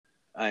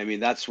I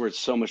mean, that's where it's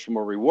so much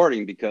more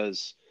rewarding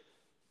because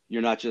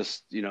you're not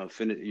just,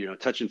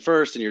 touching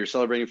first and you're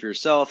celebrating for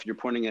yourself. You're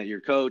pointing at your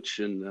coach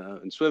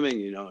and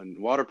swimming,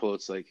 and water polo.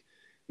 It's like,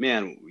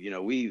 man,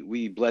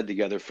 we bled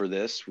together for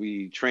this.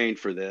 We trained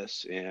for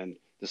this. And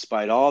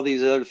despite all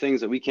these other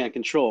things that we can't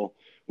control,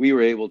 we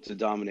were able to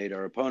dominate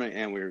our opponent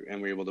and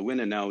we're able to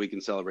win. And now we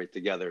can celebrate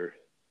together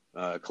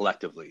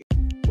collectively.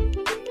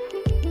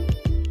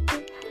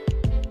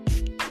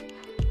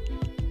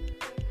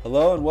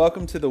 Hello and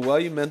welcome to the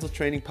WellU Mental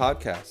Training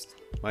Podcast.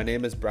 My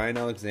name is Brian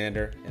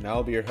Alexander and I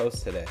will be your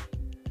host today.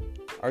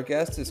 Our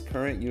guest is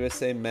current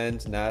USA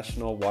Men's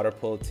National Water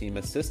Polo Team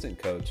Assistant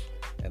Coach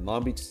and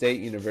Long Beach State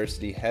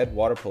University Head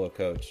Water Polo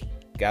Coach,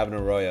 Gavin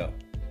Arroyo.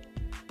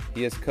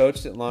 He has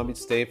coached at Long Beach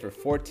State for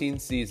 14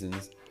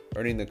 seasons,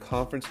 earning the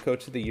Conference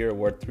Coach of the Year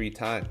award 3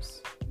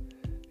 times.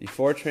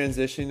 Before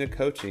transitioning to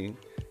coaching,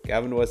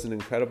 Gavin was an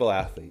incredible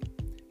athlete.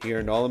 He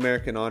earned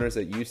All-American honors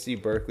at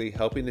UC Berkeley,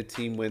 helping the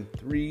team win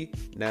 3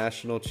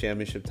 national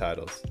championship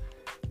titles.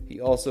 He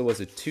also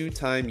was a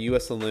 2-time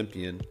U.S.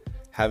 Olympian,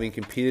 having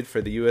competed for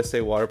the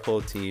USA water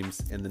polo teams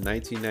in the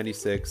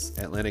 1996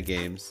 Atlanta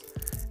Games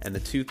and the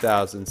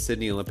 2000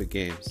 Sydney Olympic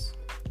Games.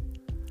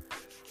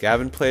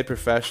 Gavin played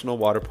professional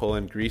water polo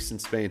in Greece and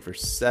Spain for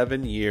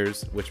 7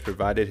 years, which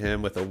provided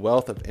him with a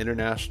wealth of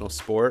international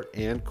sport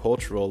and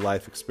cultural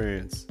life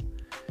experience.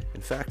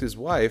 In fact, his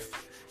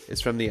wife is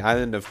from the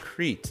island of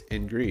Crete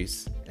in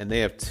Greece, and they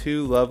have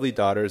 2 lovely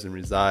daughters and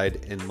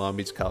reside in Long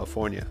Beach,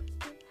 California.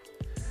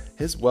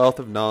 His wealth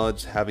of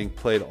knowledge, having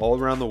played all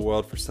around the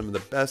world for some of the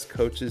best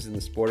coaches in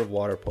the sport of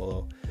water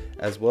polo,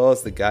 as well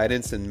as the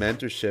guidance and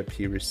mentorship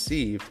he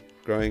received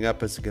growing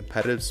up as a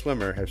competitive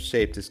swimmer, have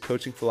shaped his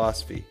coaching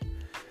philosophy.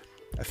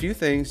 A few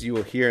things you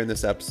will hear in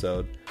this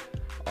episode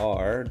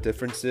are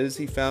differences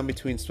he found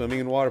between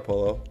swimming and water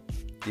polo,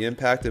 the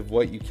impact of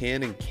what you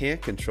can and can't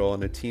control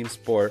in a team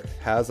sport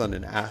has on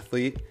an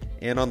athlete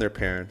and on their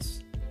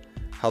parents,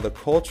 how the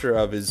culture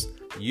of his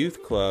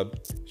youth club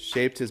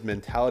shaped his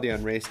mentality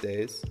on race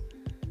days,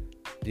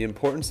 the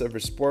importance of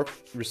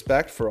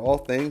respect for all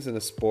things in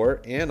a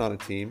sport and on a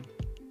team,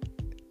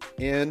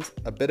 and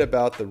a bit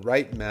about the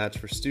right match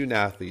for student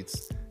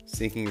athletes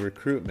seeking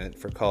recruitment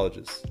for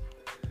colleges.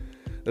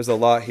 There's a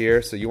lot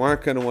here, so you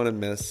aren't going to want to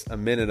miss a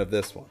minute of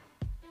this one.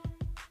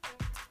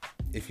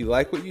 If you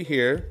like what you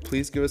hear,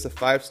 please give us a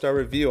 5-star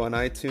review on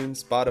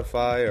iTunes,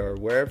 Spotify, or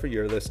wherever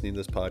you're listening to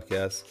this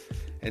podcast,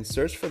 and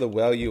search for the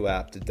WellU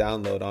app to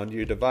download onto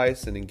your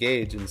device and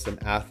engage in some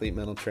athlete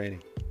mental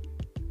training.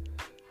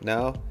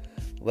 Now,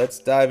 let's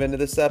dive into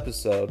this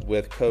episode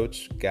with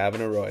Coach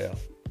Gavin Arroyo.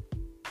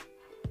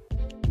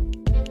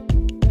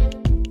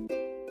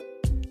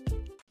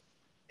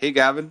 Hey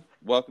Gavin,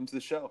 welcome to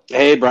the show.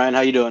 Hey Brian,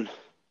 how you doing?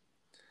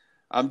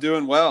 I'm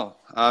doing well.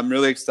 I'm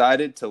really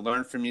excited to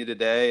learn from you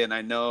today, and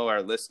I know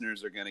our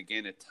listeners are going to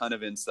gain a ton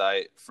of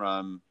insight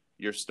from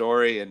your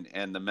story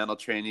and the mental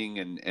training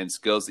and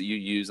skills that you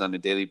use on a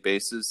daily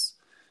basis.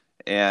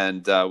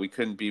 And we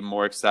couldn't be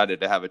more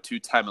excited to have a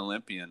 2-time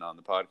Olympian on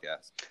the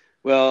podcast.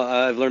 Well,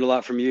 I've learned a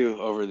lot from you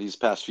over these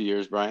past few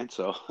years, Brian,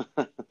 so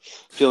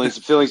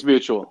feelings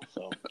mutual.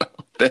 So.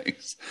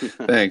 Thanks.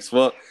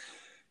 Well,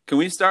 can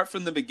we start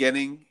from the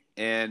beginning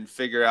and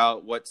figure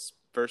out what's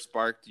first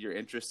sparked your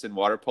interest in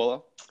water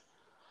polo?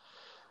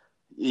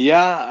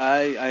 Yeah,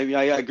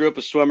 I grew up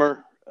a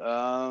swimmer.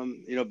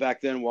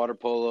 Back then water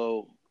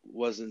polo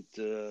wasn't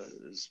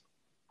as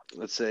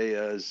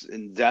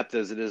in depth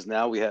as it is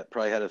now. We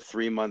probably had a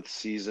 3-month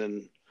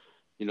season,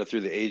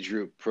 through the age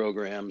group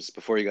programs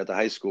before you got to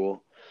high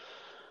school.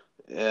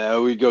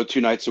 We'd go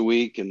 2 nights a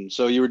week, and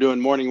so you were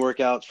doing morning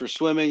workouts for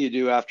swimming, you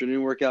do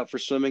afternoon workout for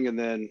swimming, and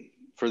then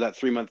for that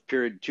 3-month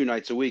period, 2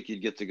 nights a week,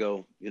 you'd get to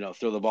go,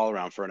 throw the ball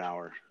around for an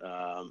hour.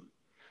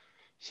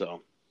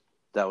 So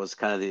that was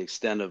kind of the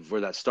extent of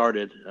where that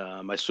started.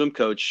 My swim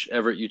coach,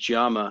 Everett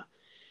Uchiyama,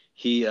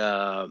 he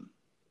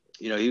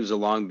was a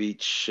Long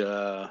Beach,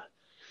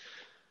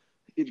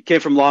 he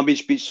came from Long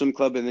Beach Beach Swim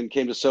Club and then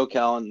came to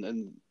SoCal,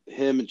 and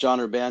him and John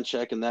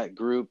Urbanchek and that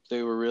group,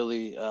 they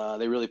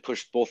really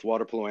pushed both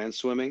water polo and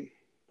swimming.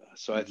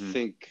 So I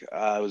think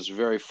I was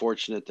very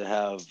fortunate to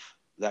have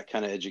that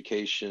kind of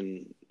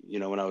education,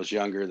 when I was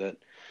younger, that,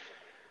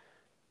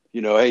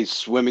 hey,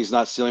 swimming's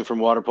not stealing from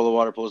water polo.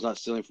 Water polo is not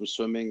stealing from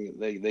swimming.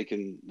 They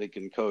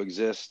can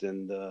coexist.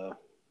 And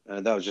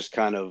that was just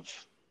kind of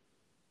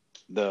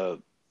the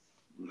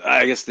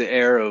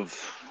air of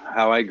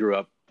how I grew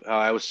up, how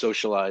I was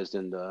socialized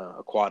in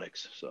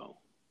aquatics. So,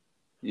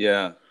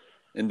 yeah.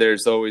 And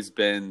there's always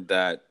been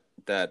that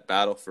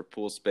battle for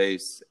pool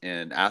space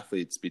and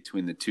athletes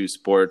between the 2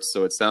 sports.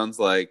 So it sounds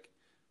like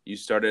you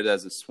started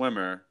as a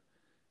swimmer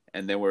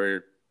and then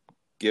were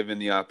given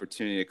the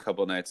opportunity a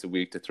couple nights a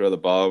week to throw the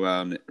ball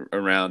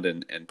around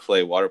and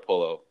play water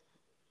polo.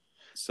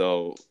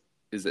 So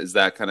is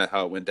that kind of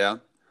how it went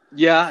down?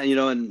 Yeah,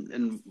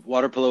 and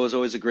water polo was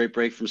always a great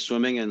break from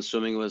swimming, and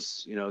swimming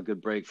was, a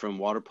good break from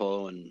water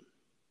polo. And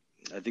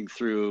I think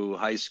through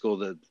high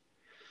school,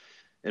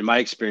 in my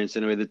experience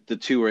anyway, the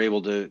 2 were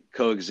able to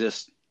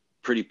coexist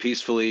pretty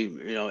peacefully.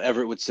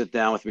 Everett would sit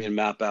down with me and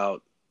map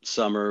out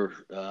summer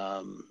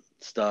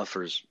stuff,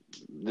 or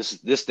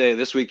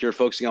this week you're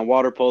focusing on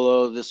water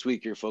polo, this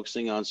week you're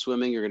focusing on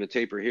swimming, you're going to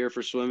taper here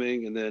for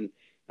swimming, and then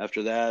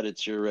after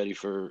that you're ready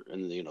for,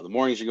 and the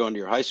mornings you go into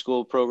your high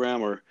school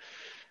program, or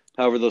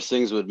however those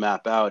things would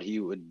map out. He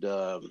would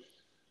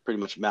pretty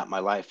much map my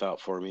life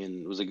out for me,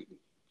 and it was a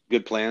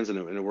good plans, and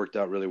it worked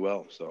out really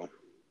well. So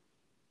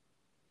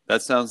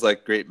that sounds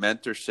like great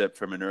mentorship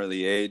from an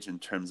early age in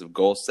terms of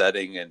goal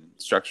setting and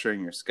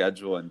structuring your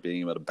schedule and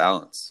being able to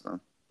balance. Huh?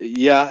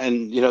 Yeah,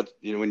 and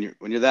when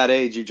you're that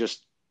age, you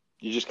just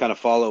kind of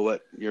follow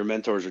what your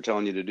mentors are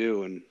telling you to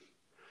do, and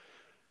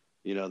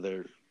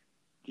they're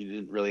you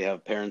didn't really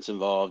have parents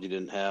involved.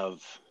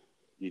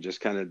 You just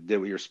kind of did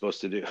what you're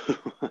supposed to do.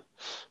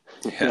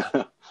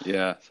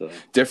 Yeah. So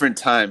different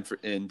time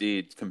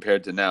indeed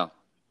compared to now,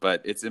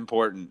 but it's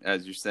important,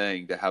 as you're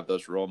saying, to have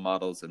those role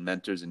models and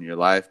mentors in your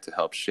life to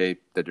help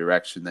shape the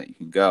direction that you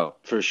can go.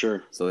 For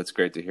sure. So that's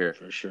great to hear.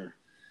 For sure.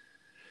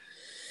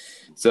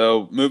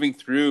 So moving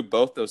through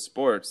both those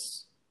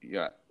sports,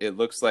 yeah, it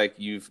looks like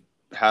you've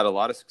had a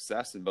lot of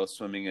success in both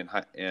swimming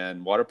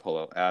and water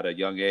polo at a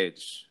young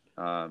age.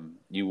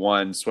 You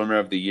won Swimmer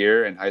of the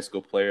Year and High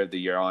School Player of the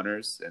Year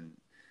honors. And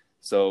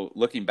so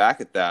looking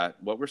back at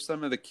that, what were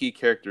some of the key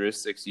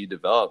characteristics you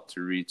developed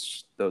to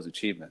reach those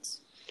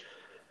achievements?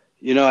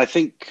 I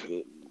think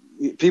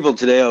people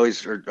today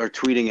always are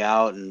tweeting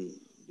out, and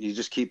you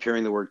just keep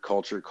hearing the word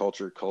culture.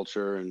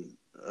 And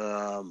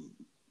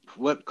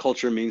what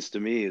culture means to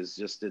me is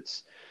just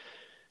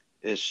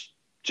it's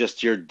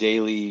just your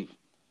daily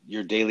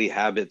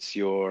habits,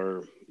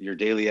 your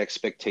daily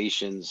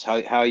expectations,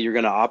 how you're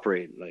going to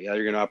operate, like how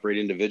you're going to operate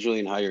individually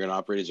and how you're going to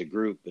operate as a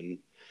group.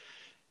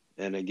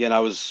 And again, I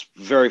was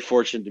very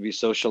fortunate to be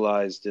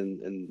socialized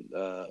in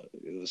the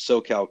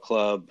SoCal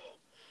club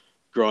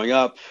growing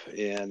up,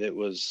 and it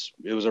was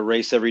a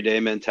race every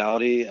day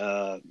mentality.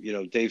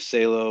 Dave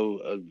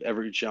Salo,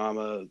 Everett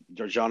Jama,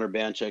 John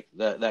Urbanchik,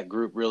 that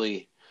group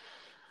really,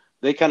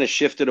 they kind of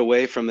shifted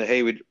away from the,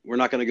 hey, we're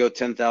not going to go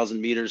 10,000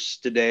 meters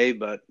today,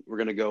 but we're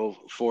going to go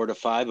 4 to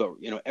 5. But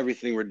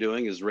everything we're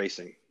doing is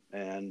racing,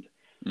 and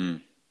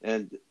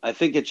I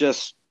think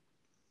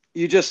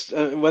you just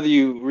whether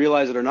you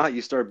realize it or not,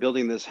 you start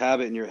building this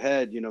habit in your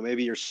head.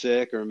 Maybe you're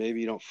sick, or maybe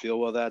you don't feel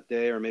well that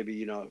day, or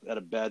maybe had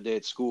a bad day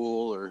at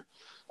school,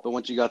 but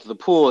once you got to the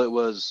pool, it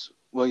was,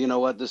 well, you know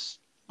what, this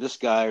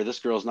guy or this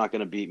girl's not going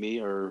to beat me,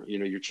 or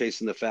you're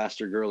chasing the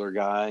faster girl or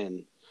guy.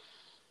 And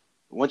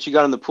once you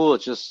got in the pool,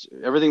 it just,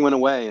 everything went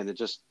away, and it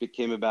just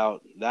became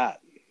about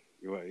that,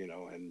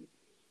 and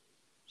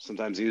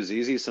sometimes it was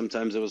easy,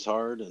 sometimes it was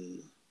hard,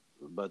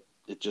 but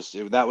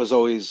that was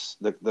always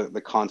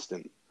the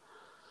constant.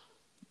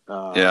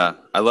 Yeah,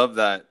 I love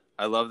that.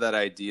 I love that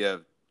idea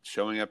of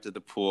showing up to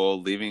the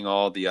pool, leaving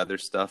all the other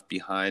stuff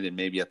behind, and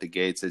maybe at the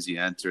gates as you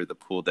enter the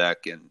pool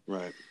deck, and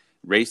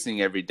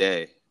racing every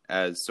day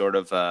as sort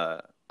of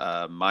a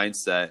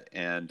mindset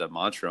and a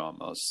mantra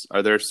almost.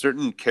 Are there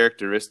certain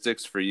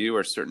characteristics for you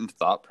or certain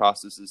thought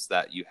processes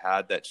that you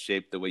had that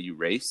shaped the way you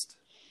raced?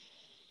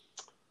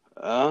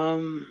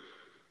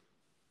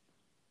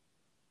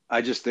 I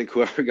just think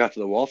whoever got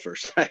to the wall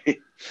first, right?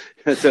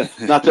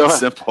 not to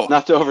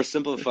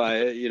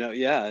oversimplify it,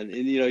 yeah. And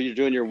you're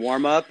doing your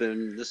warm up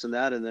and this and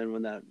that. And then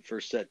when that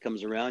first set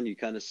comes around, you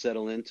kind of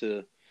settle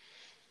into,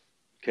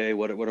 okay,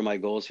 what are my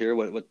goals here?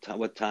 What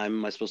time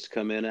am I supposed to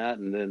come in at?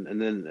 And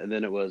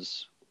then it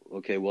was,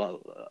 okay,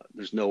 well,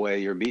 there's no way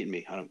you're beating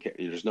me. I don't care.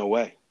 There's no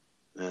way.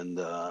 And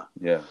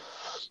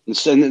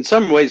in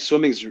some ways,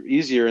 swimming's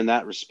easier in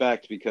that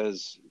respect,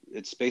 because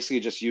it's basically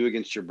just you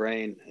against your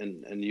brain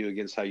and you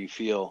against how you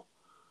feel.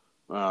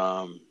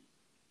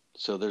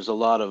 So there's a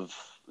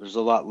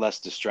lot less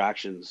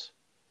distractions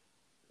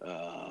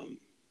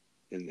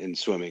in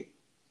swimming.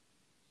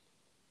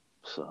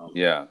 So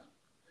yeah.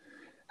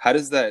 How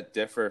does that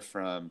differ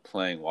from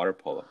playing water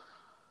polo?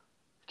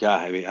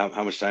 God, I mean,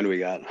 how much time do we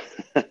got?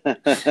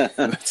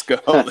 Let's go.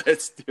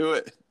 Let's do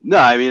it. No,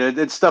 I mean,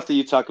 it's stuff that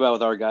you talk about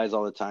with our guys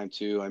all the time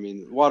too. I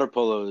mean, water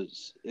polo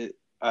is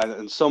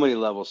on so many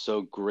levels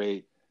so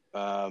great,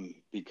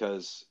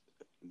 because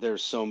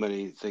there's so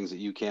many things that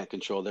you can't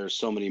control. There's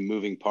so many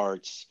moving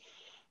parts,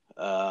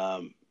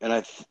 and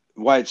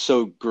why it's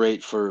so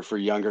great for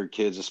younger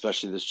kids,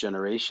 especially this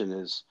generation,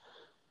 is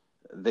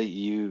that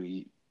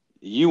you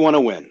want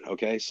to win.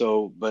 Okay,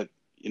 so but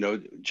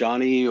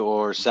Johnny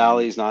or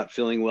Sally's not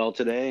feeling well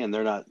today, and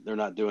they're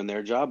not doing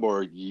their job,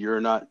 or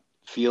you're not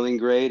feeling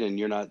great and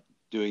you're not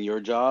doing your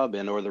job,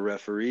 and or the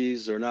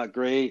referees are not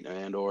great,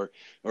 and or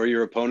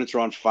your opponents are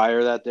on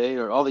fire that day,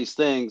 or all these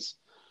things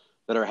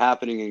that are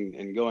happening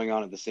and going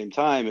on at the same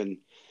time, and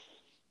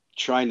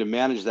trying to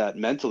manage that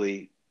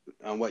mentally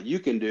on what you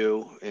can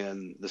do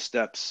and the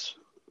steps,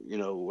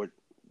 what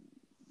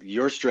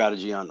your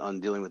strategy on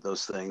dealing with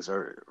those things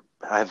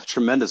have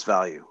tremendous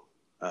value.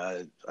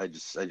 I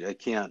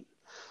can't,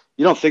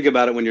 you don't think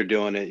about it when you're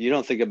doing it. You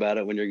don't think about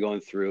it when you're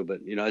going through, but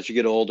as you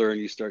get older and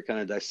you start kind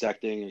of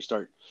dissecting and you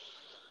start,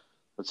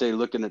 let's say,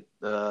 looking at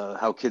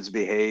how kids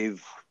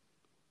behave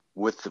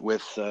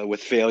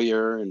with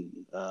failure, and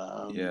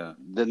Yeah.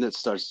 then it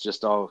starts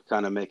just all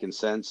kind of making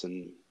sense.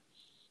 And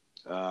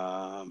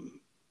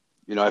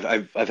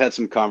I've had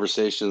some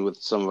conversations with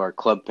some of our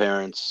club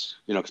parents,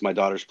 because my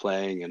daughter's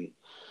playing, and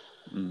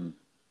Mm.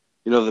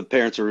 the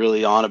parents are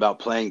really on about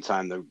playing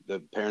time.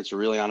 The parents are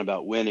really on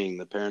about winning.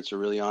 The parents are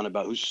really on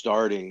about who's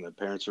starting. The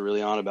parents are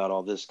really on about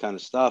all this kind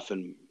of stuff.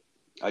 And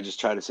I just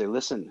try to say,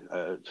 listen,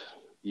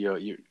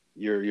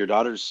 your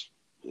daughter's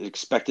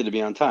expected to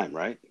be on time,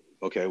 right?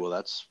 Okay,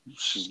 well,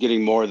 she's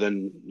getting more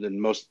than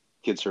most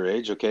kids her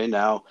age. Okay,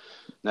 now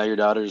your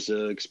daughter's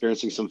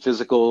experiencing some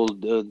physical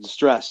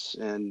distress,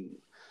 and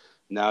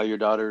now your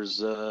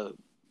daughter's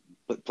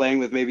playing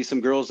with maybe some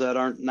girls that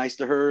aren't nice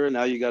to her, and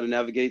now you got to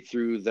navigate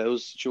through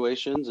those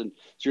situations. And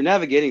so you're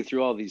navigating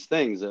through all these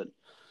things that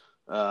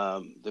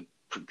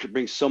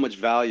bring so much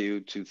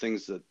value to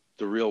things that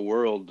the real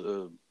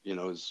world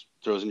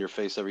throws in your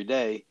face every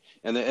day,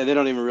 and they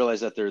don't even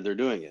realize that they're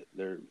doing it.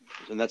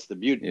 And that's the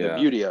Yeah.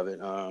 beauty of it.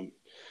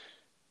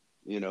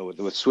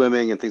 With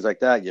swimming and things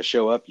like that, you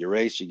show up, you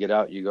race, you get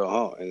out, you go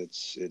home, and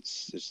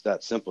it's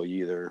that simple.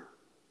 You either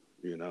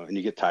and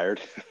you get tired,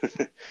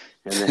 and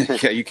then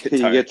Yeah, you get you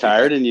tired. get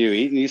tired, Yeah. and you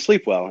eat and you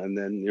sleep well, and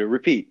then you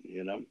repeat.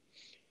 Yeah.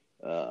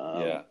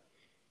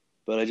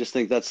 But I just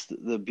think that's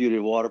the beauty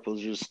of water polo,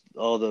 is just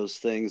all those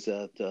things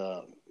that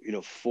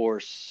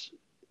force,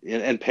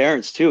 and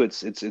parents too.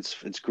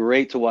 It's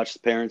great to watch the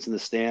parents in the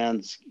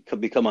stands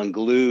become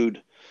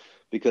unglued,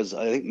 because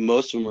I think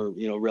most of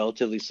them are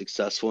relatively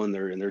successful in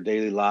their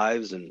daily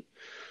lives, and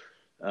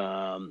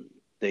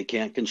they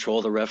can't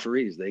control the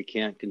referees. They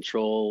can't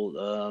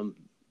control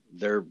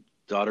their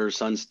daughter or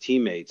son's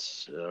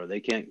teammates. They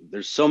can't.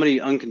 There's so many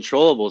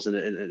uncontrollables, and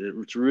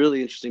it's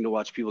really interesting to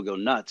watch people go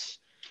nuts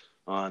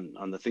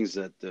on the things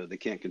that they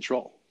can't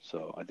control.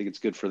 So I think it's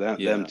good for them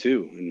Yeah.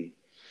 too, and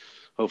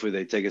hopefully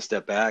they take a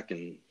step back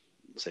and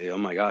say, "Oh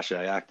my gosh,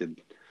 I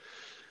acted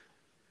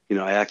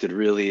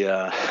really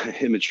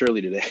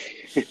immaturely today."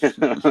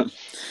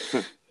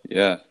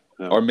 Yeah.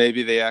 Or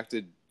maybe they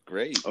acted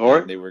great and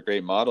Or they were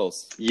great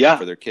models yeah,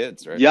 for their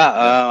kids, right? yeah.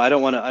 Yeah. I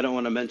don't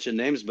want to mention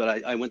names,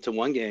 but I went to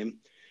one game,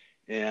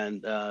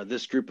 and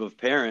this group of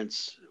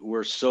parents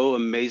were so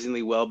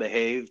amazingly well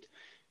behaved,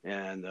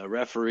 and the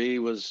referee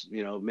was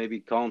maybe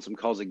calling some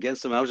calls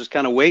against them. I was just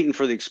kind of waiting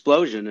for the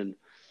explosion,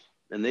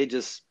 and they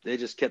just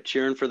kept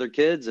cheering for their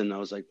kids, and I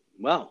was like,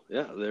 wow,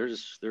 yeah, there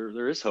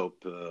is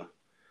hope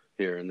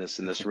here in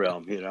this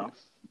realm.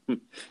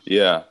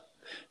 Yeah.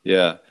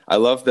 Yeah. I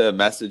love the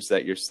message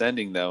that you're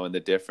sending, though, and the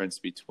difference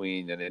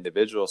between an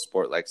individual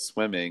sport like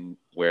swimming,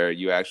 where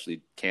you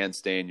actually can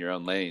stay in your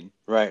own lane,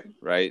 Right.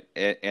 right?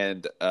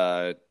 And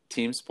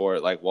team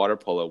sport like water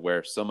polo,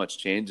 where so much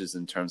changes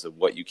in terms of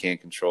what you can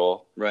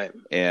control Right.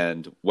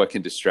 and what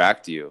can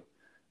distract you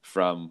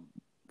from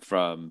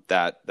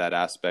that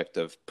aspect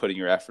of putting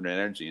your effort and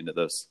energy into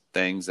those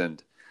things.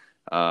 And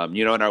in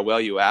our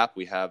WellU app,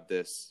 we have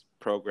this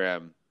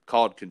program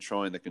called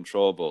Controlling the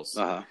Controllables,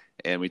 Uh-huh.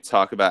 and we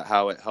talk about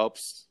how it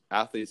helps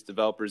athletes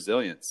develop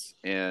resilience.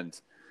 And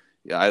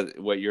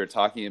what you're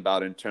talking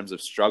about in terms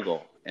of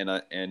struggle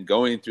and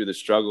going through the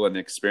struggle and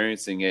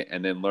experiencing it,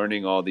 and then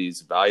learning all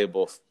these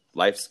valuable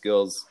life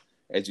skills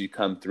as you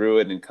come through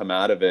it and come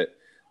out of it.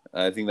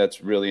 I think that's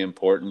really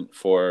important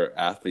for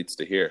athletes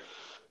to hear.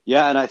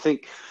 Yeah, and I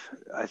think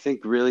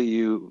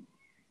really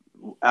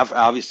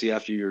obviously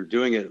after you're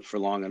doing it for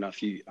long enough,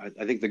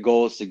 I think the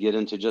goal is to get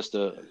into just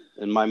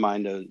in my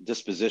mind, a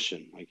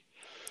disposition. Like,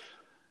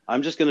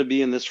 I'm just going to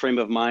be in this frame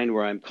of mind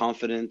where I'm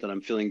confident and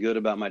I'm feeling good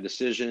about my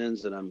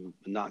decisions, and I'm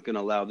not going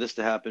to allow this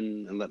to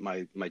happen and let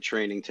my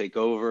training take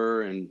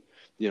over. And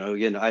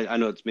again, I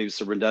know it's maybe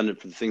so redundant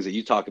for the things that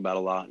you talk about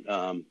a lot,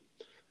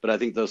 but I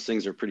think those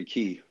things are pretty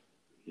key.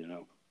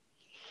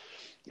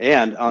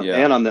 And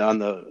Yeah. on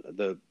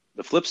the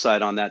flip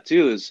side on that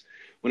too is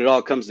when it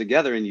all comes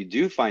together and you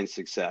do find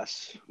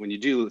success, when you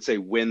do, let's say,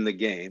 win the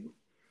game.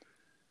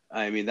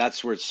 I mean,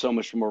 that's where it's so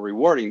much more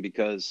rewarding,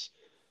 because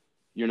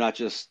you're not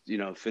just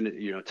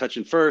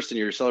touching first and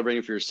you're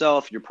celebrating for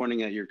yourself. You're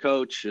pointing at your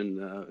coach,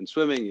 and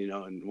swimming,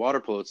 and water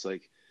polo. It's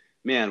like,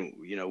 man,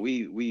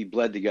 we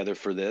bled together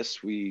for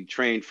this. We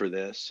trained for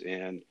this,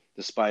 and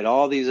despite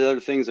all these other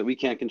things that we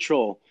can't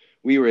control,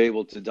 we were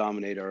able to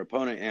dominate our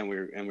opponent, and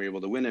we're able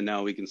to win. And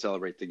now we can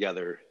celebrate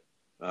together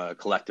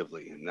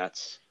collectively. And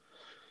that's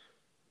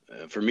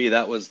for me,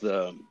 that was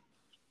the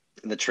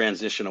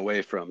transition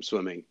away from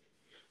swimming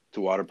to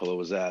water polo,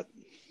 was that,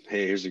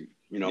 hey, here's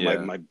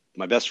Yeah.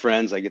 my best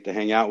friends I get to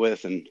hang out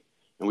with, and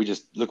we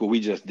just look what we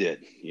just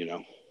did.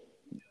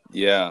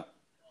 Yeah.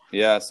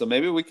 Yeah. So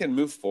maybe we can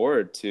move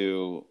forward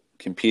to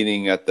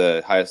competing at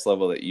the highest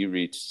level that you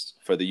reached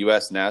for the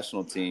U.S.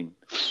 national team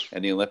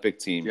and the Olympic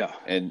team. Yeah.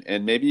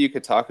 And maybe you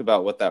could talk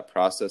about what that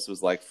process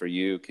was like for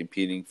you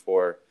competing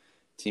for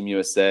Team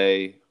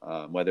USA,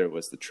 whether it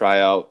was the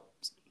tryout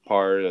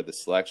part or the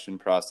selection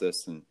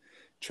process and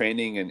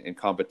training and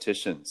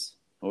competitions.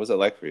 What was it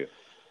like for you?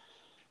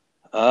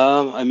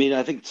 I mean,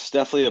 I think it's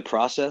definitely a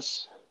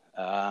process.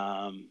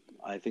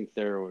 I think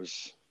there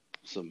was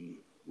some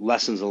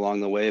lessons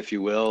along the way, if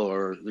you will,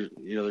 or,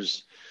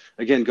 there's,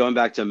 again, going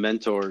back to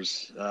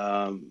mentors,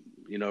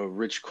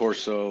 Rich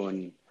Corso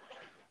and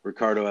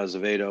Ricardo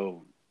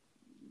Azevedo,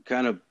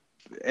 kind of,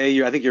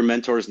 I think your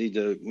mentors need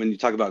to, when you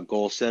talk about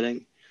goal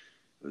setting,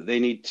 they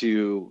need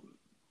to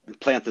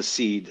plant the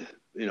seed,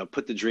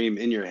 put the dream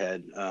in your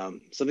head,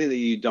 something that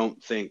you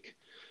don't think.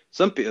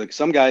 Some people, like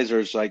some guys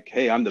are just like,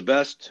 hey, I'm the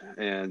best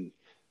and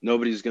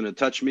nobody's going to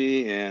touch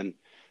me. And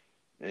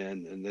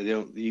they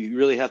don't, you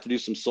really have to do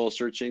some soul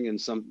searching. And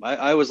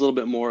I was a little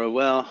bit more, a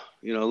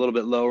little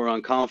bit lower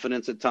on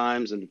confidence at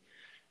times. And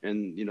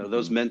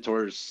those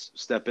mentors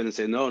step in and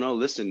say, no,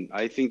 listen,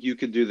 I think you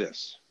could do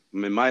this.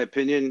 In my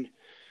opinion,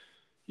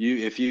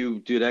 if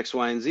you did X,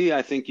 Y, and Z,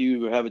 I think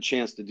you have a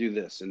chance to do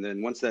this. And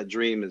then once that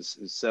dream is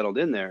settled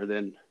in there,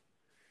 then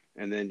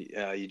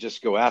you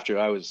just go after it.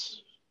 I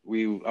was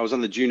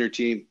on the junior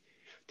team,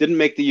 didn't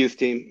make the youth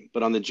team,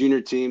 but on the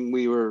junior team,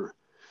 we were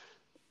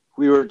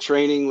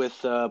training with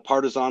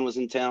Partizan was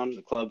in town,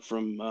 the club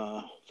from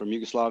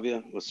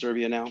Yugoslavia, with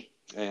Serbia now,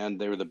 and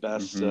they were the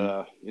best.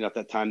 At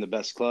that time, the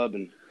best club.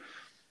 And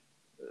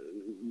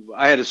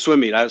I had a swim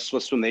meet. I was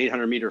supposed to swim the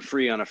 800 meter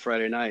free on a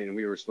Friday night, and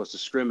we were supposed to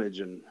scrimmage.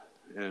 And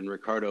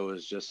Ricardo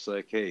was just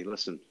like, "Hey,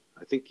 listen,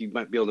 I think you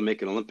might be able to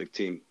make an Olympic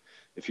team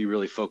if you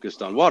really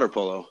focused on water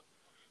polo."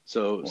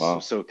 So, wow.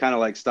 so kind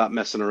of like stop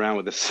messing around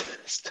with this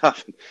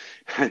stuff.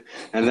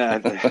 And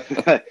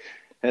that,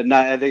 and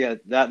I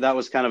think that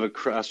was kind of a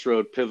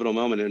crossroad pivotal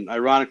moment. And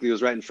ironically, it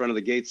was right in front of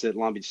the gates at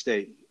Long Beach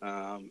State.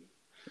 Wow.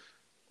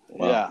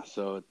 Yeah.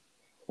 So,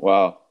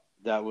 wow.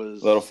 That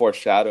was a little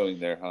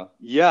foreshadowing there, huh?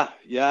 Yeah.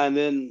 And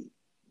then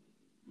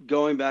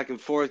going back and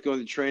forth, going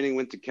to training,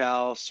 went to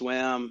Cal,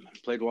 swam,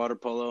 played water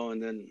polo,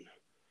 and then,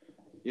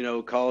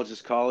 college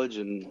is college.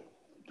 And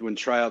when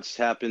tryouts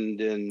happened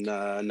in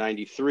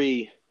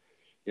 93,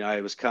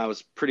 I was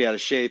pretty out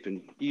of shape.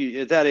 And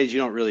at that age, you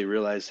don't really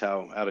realize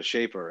how out of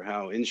shape or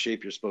how in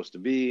shape you're supposed to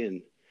be.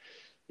 And,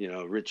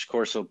 Rich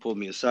Corso pulled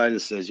me aside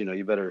and says,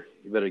 you better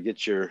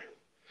get your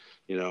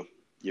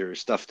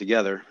stuff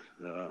together.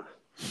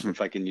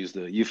 If I can use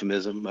the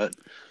euphemism, but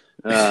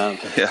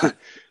yeah,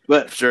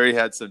 but I'm sure he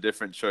had some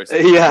different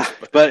choices. Yeah,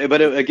 but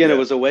it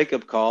was a wake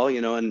up call,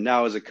 and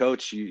now as a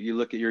coach, you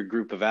look at your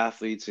group of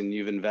athletes and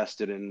you've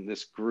invested in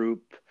this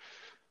group,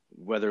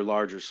 whether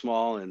large or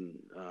small. And,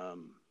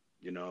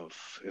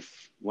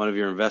 if one of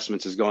your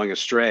investments is going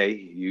astray,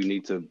 you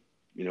need to,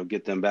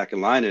 get them back in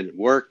line. And it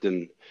worked.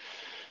 And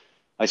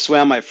I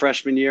swam my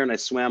freshman year and I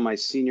swam my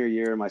senior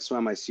year. And I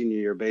swam my senior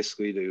year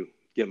basically to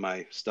get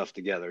my stuff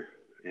together.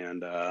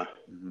 And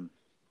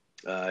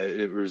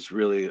it was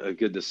really a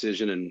good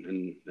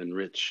decision. And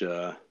Rich,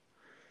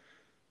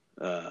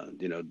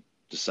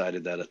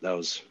 decided that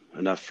was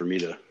enough for me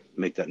to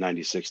make that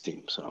 96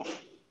 team. So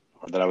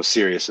that I was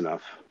serious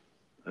enough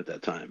at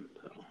that time.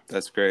 So.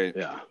 That's great.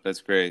 Yeah.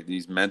 That's great.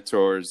 These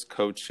mentors,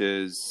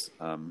 coaches,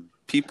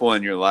 people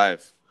in your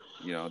life,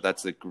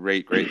 that's a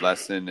great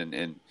lesson.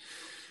 And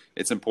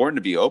it's important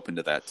to be open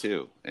to that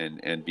too.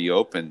 And be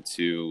open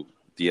to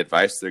the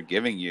advice they're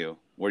giving you.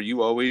 Were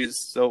you always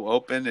so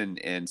open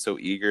and so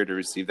eager to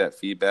receive that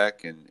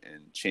feedback and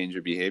change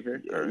your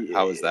behavior? Or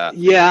how was that?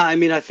 Yeah.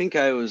 I think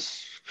I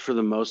was, for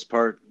the most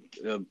part,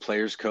 a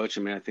player's coach.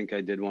 I think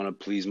I did want to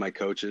please my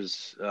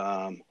coaches.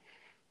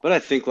 But I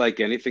think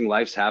like anything,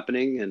 life's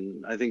happening.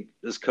 And I think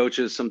as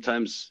coaches,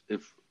 sometimes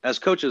as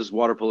coaches,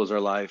 water polo is our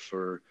life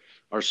or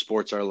our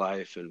sport's our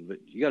life. But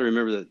you got to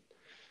remember that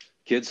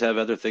kids have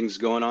other things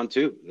going on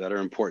too that are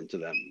important to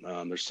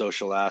them. Their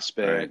social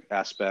aspect,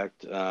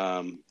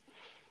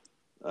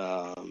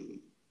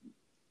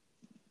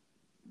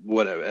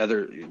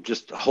 whatever,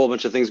 just a whole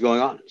bunch of things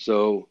going on.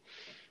 So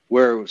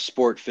where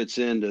sport fits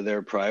into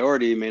their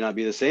priority may not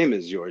be the same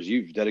as yours.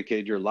 You've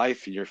dedicated your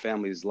life and your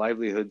family's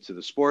livelihood to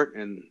the sport.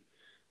 And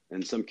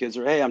some kids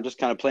are, hey, I'm just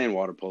kind of playing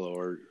water polo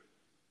or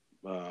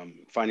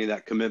finding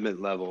that commitment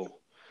level.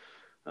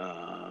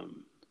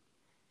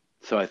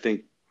 So I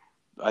think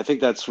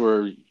that's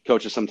where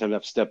coaches sometimes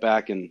have to step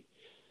back, and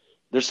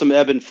there's some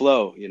ebb and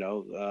flow, you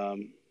look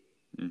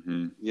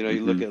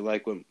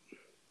at when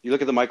you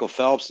look at the Michael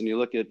Phelps and you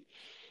look at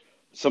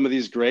some of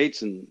these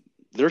greats, and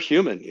they're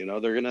human,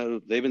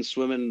 they've been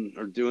swimming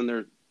or doing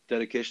their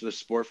dedication to the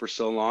sport for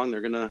so long.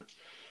 They're going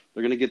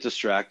to get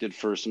distracted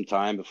for some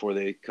time before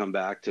they come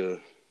back to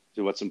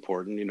what's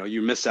important.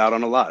 You miss out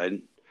on a lot. I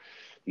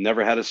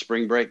never had a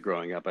spring break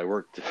growing up. I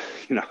worked,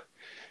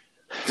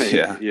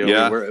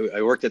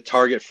 I worked at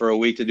Target for a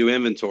week to do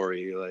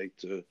inventory, like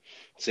to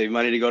save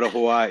money to go to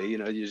Hawaii.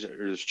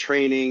 There's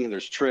training,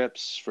 there's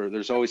trips,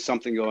 there's always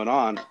something going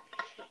on.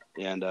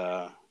 And,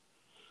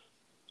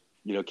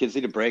 kids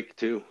need a break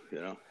too,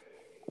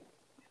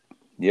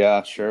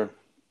 Yeah, sure.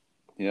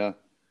 Yeah.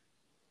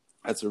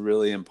 That's a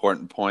really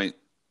important point.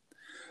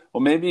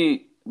 Well,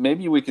 maybe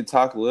we could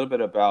talk a little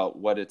bit about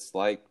what it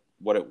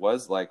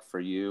was like for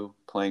you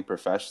playing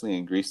professionally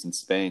in Greece and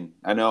Spain.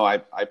 I know I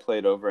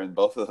played over in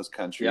both of those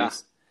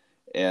countries.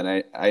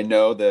 And I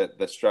know that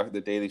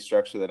the daily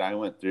structure that I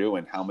went through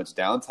and how much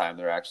downtime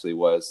there actually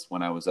was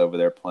when I was over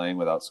there playing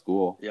without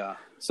school. Yeah.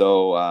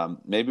 So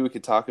maybe we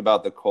could talk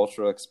about the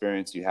cultural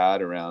experience you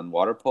had around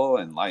water polo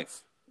and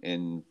life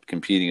in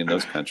competing in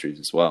those countries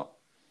as well.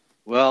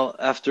 Well,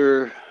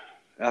 after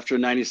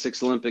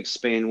 '96 Olympics,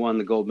 Spain won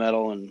the gold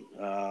medal, and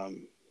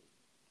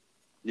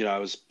I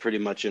was pretty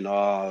much in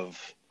awe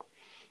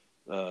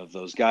of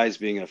those guys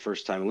being a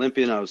first-time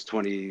Olympian. I was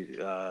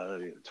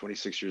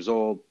 26 years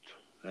old,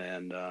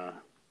 and I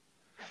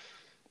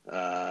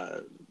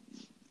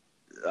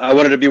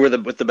wanted to be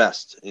with the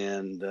best.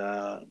 And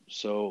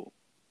so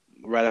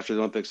right after the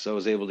Olympics, I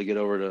was able to get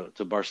over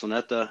to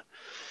Barceloneta,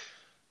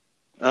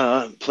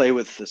 play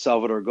with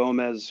Salvador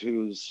Gomez,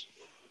 he's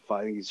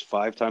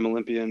five-time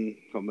Olympian.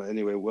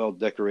 Anyway, well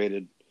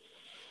decorated,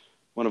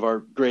 one of our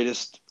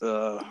greatest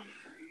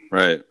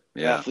Right.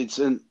 Yeah. athletes.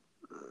 And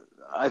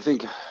I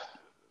think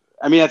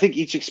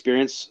each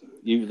experience,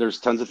 there's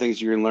tons of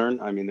things you can learn.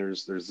 I mean,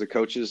 there's the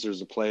coaches, there's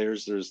the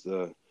players, there's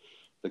the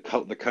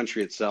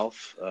country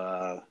itself,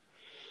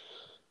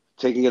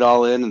 taking it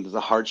all in, and the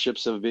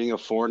hardships of being a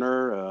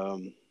foreigner,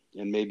 and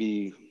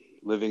maybe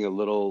living a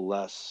little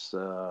less,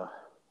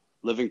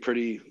 living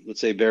pretty,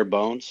 let's say, bare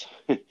bones.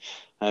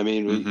 I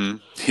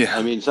mean, Yeah.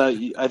 I mean, so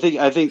I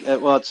think,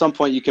 well, at some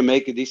point you can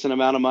make a decent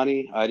amount of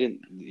money. I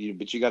didn't,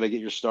 but you got to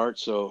get your start.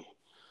 So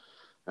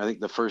I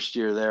think the first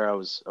year there, I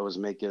was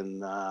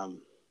making, I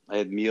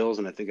had meals,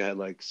 and I think I had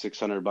like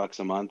 $600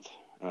 a month,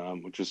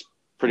 which was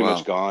pretty Wow.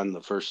 much gone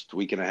the first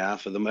week and a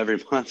half of them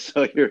every month.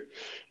 So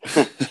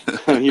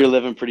you're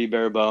living pretty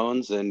bare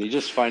bones, and you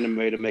just find a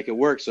way to make it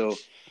work. So,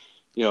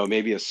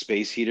 maybe a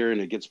space heater,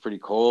 and it gets pretty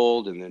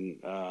cold, and then,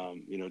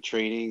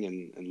 training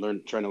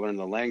and trying to learn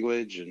the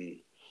language and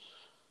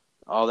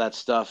all that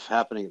stuff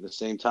happening at the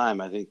same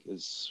time, I think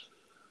is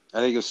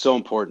so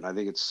important. I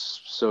think it's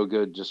so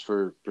good just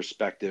for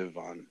perspective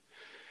on,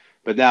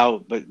 but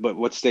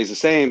what stays the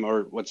same,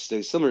 or what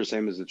stays similar to the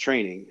same, is the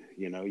training.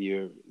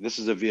 This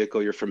is a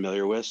vehicle you're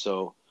familiar with.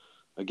 So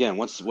again,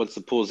 once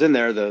the pool's in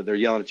there, they're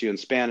yelling at you in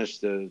Spanish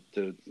to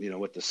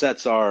what the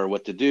sets are or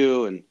what to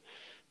do.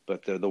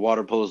 But the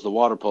water polo is the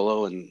water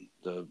polo, and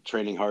the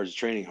training hard is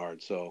training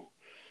hard. So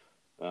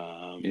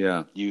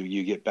Yeah.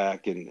 you get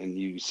back and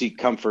you seek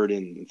comfort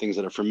in things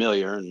that are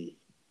familiar, and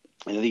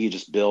I think you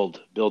just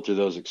build through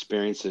those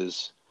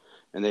experiences,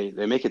 and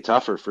they make it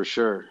tougher for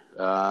sure.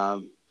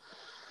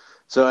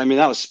 So I mean,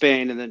 that was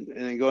Spain, and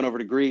then going over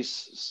to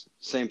Greece,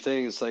 same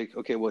thing. It's like,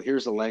 okay, well,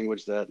 here's a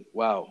language that,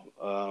 wow,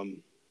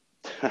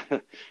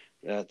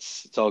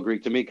 it's all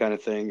Greek to me, kind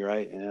of thing,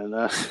 right? And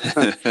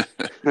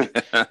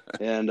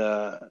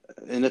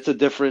and it's a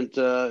different,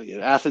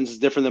 Athens is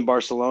different than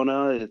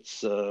Barcelona.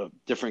 It's a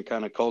different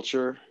kind of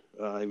culture,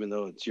 even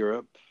though it's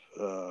Europe.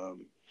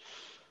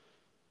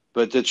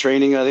 But the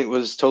training, I think,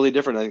 was totally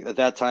different. At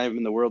that time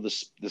in the world,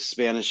 the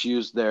Spanish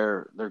used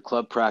their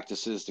club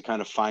practices to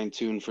kind of fine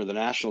tune for the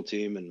national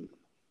team. And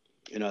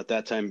at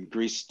that time,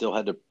 Greece still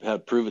had to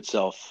prove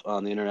itself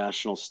on the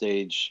international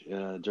stage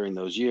during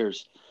those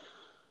years.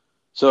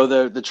 So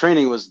the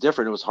training was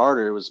different. It was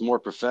harder. It was more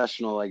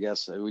professional, I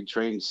guess. We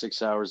trained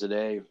 6 hours a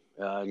day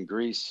in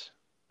Greece.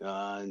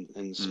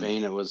 In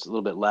Spain, it was a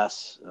little bit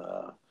less.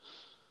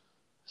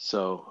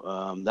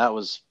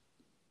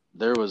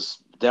 There was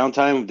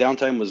downtime.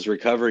 Downtime was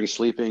recovering,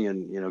 sleeping,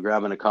 and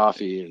grabbing a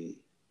coffee.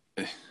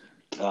 And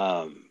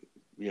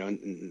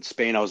in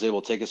Spain, I was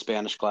able to take a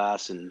Spanish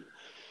class and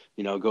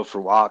go for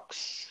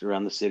walks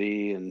around the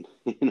city, and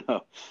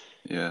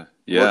Yeah.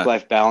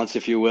 work-life balance,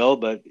 if you will.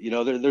 But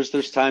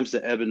there's times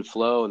to ebb and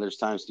flow, and there's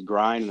times to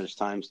grind, and there's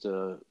times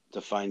to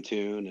fine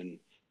tune, and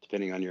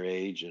depending on your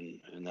age and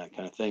that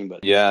kind of thing.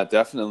 But Yeah,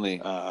 definitely.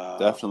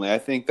 Definitely. I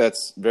think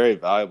that's very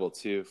valuable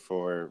too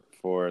for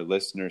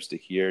listeners to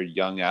hear,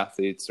 young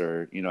athletes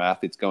or,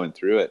 athletes going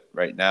through it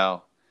right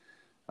now.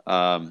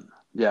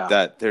 Yeah.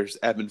 That there's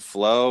ebb and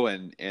flow,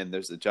 and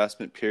there's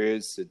adjustment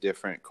periods to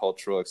different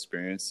cultural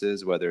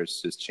experiences, whether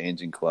it's just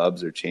changing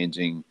clubs or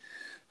changing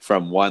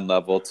from one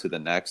level to the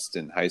next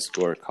in high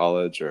school or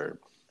college or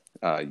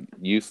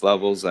youth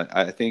levels.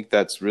 I think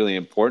that's really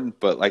important.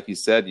 But like you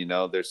said,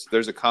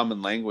 there's a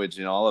common language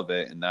in all of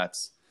it, and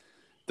that's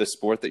the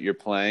sport that you're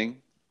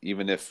playing.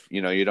 Even if,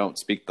 you don't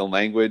speak the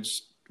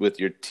language with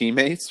your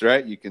teammates,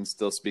 right? You can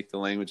still speak the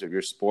language of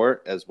your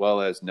sport, as well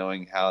as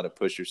knowing how to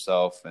push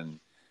yourself and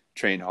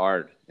train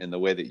hard in the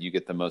way that you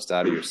get the most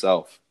out of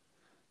yourself.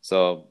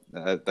 So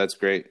that's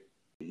great.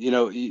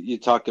 You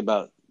talk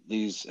about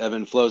these ebb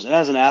and flows, and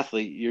as an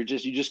athlete, you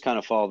just kind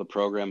of follow the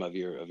program of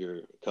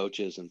your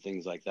coaches and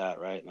things like that,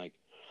 right? Like,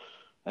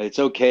 it's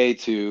okay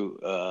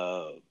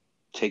to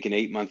take an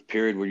 8-month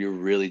period where you're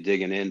really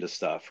digging into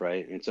stuff,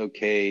 right? It's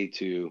okay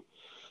to,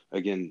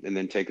 again, and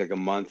then take like a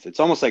month. It's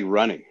almost like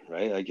running,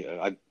 right?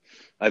 Like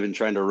I've been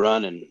trying to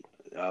run, and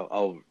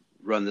I'll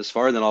run this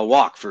far, and then I'll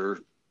walk for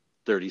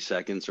 30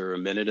 seconds or a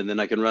minute, and then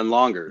I can run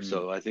longer. Mm-hmm.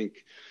 So I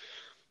think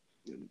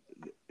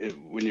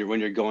when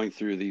you're going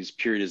through these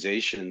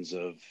periodizations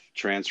of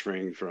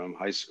transferring from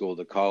high school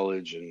to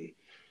college and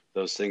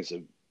those things,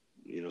 of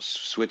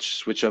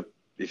switch up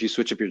if you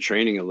switch up your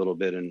training a little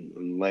bit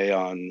and lay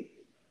on,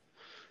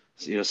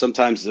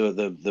 sometimes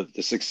the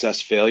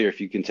success failure, if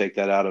you can take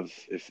that out of,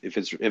 if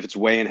it's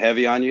weighing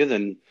heavy on you,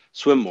 then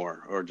swim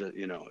more, or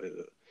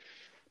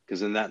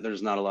because in that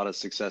there's not a lot of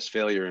success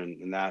failure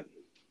in that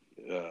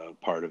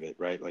part of it,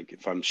 right? Like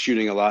if I'm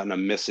shooting a lot and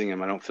I'm missing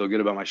and I don't feel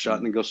good about my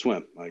shot, then go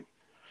swim. Like,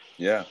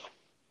 yeah.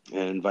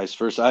 And vice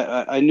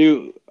versa. I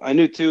knew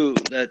too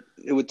that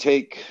it would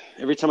take,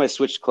 every time I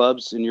switched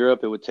clubs in Europe,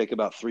 it would take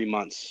about 3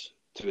 months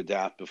to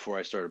adapt before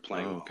I started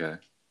playing well. Okay.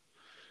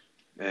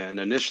 And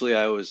initially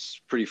I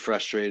was pretty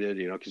frustrated,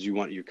 because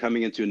you're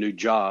coming into a new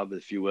job,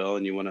 if you will,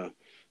 and you want to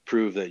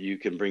prove that you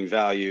can bring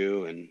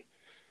value, and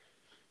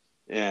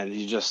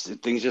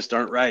things just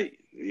aren't right,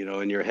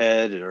 in your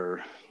head,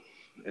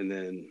 and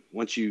then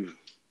once you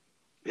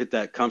hit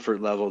that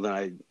comfort level,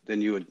 then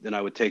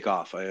I would take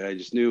off. I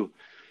just knew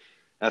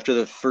after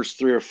the first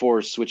 3 or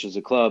 4 switches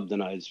of club,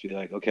 then I'd just be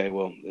like, okay,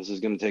 well, this is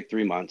going to take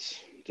 3 months.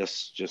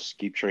 Just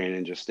keep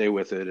training, just stay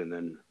with it. And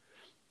then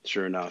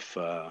sure enough,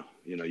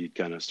 you'd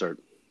kind of start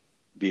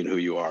being who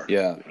you are.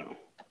 Yeah.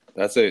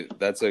 That's a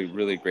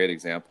really great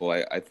example.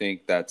 I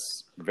think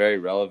that's very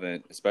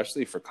relevant,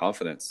 especially for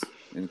confidence,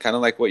 and kind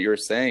of like what you were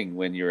saying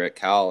when you're at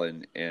Cal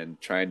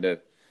and trying to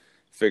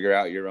figure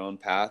out your own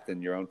path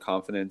and your own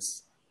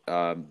confidence.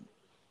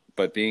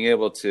 But being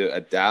able to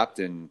adapt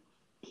and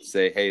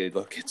say, hey,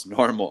 look, it's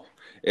normal.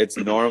 It's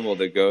normal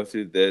to go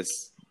through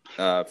this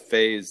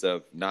phase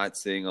of not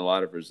seeing a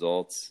lot of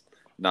results,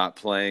 not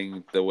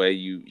playing the way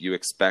you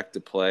expect to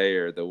play,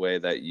 or the way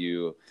that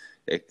you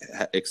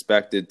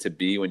expected to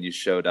be when you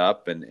showed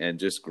up, and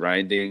just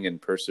grinding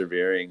and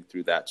persevering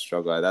through that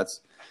struggle.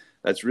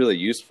 That's really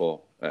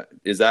useful.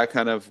 Is that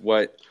kind of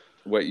what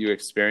you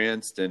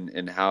experienced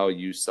and how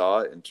you saw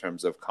it in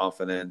terms of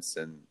confidence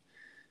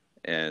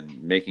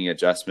and making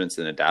adjustments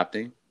and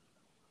adapting?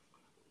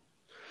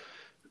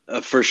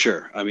 For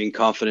sure. I mean,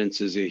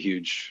 confidence is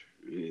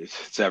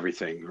it's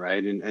everything,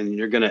 right? And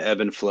you're going to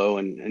ebb and flow,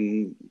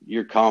 and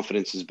your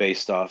confidence is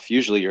based off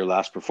usually your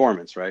last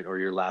performance, right? Or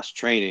your last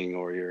training,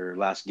 or your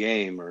last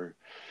game,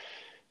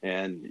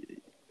 and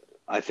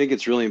I think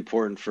it's really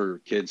important for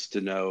kids to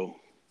know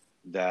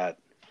that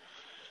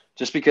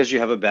just because you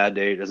have a bad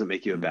day, it doesn't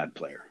make you a bad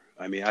player.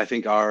 I mean, I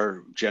think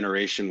our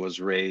generation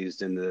was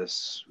raised in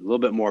this a little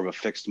bit more of a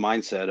fixed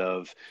mindset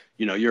of,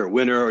 you're a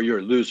winner or you're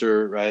a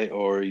loser, right?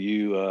 Or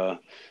you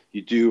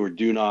do or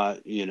do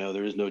not,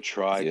 there is no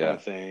try kind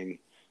of thing.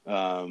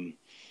 And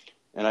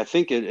I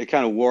think it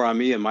kind of wore on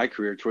me in my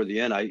career toward the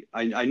end.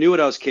 I knew what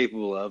I was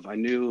capable of. I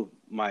knew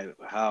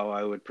how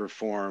I would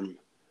perform.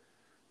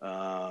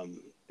 And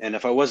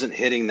if I wasn't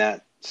hitting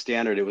that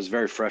standard, it was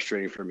very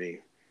frustrating for me.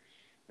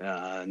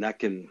 And that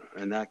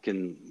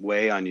can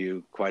weigh on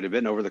you quite a bit.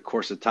 And over the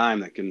course of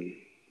time, it can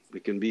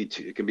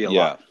be a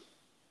lot.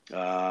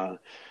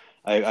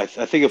 I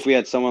think if we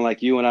had someone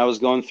like you when I was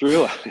going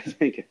through, I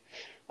think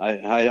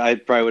I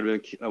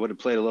probably I would have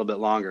played a little bit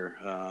longer.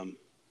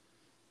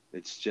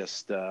 It's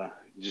just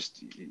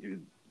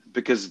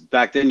because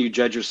back then you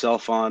judge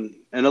yourself on,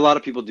 and a lot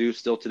of people do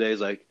still today,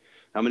 is like,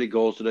 how many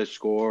goals did I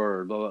score?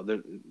 Or blah, blah.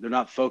 They're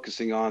not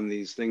focusing on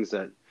these things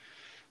that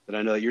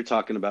I know that you're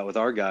talking about with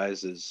our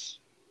guys is,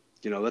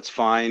 let's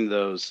find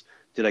those.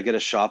 Did I get a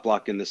shot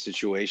block in this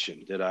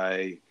situation? Did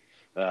I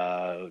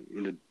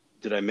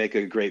make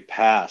a great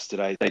pass? Did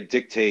I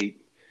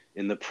dictate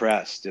in the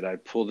press? Did I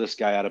pull this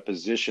guy out of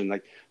position?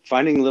 Like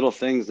finding little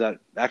things that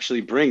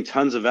actually bring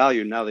tons of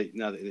value now that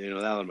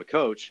I'm a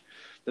coach,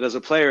 that as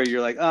a player,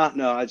 you're like,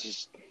 no,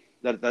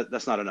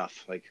 that's not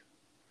enough. Like,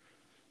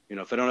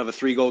 if I don't have a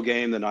 3-goal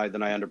game, then I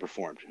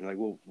underperformed. And like,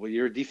 well,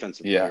 you're a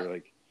defensive player.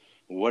 Like,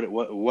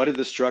 what did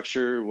the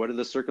structure, what did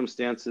the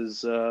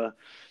circumstances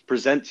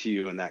present to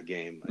you in that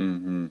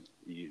game?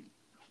 Like,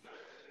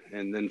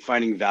 and then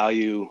finding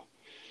value,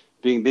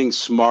 being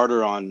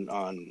smarter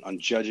on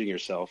judging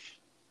yourself.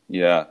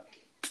 Yeah.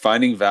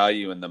 Finding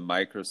value in the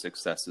micro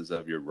successes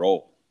of your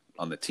role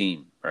on the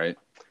team, right?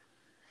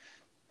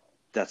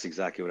 That's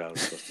exactly what I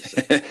was supposed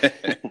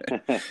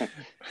to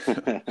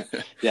say.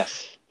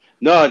 Yes.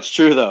 No, it's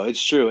true though.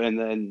 It's true.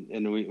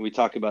 And we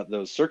talk about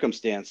those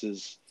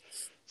circumstances.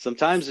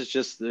 Sometimes it's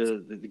just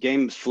the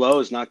game's flow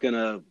is not going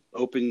to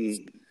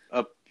open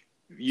up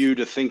you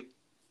to think,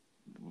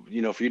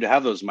 for you to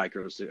have those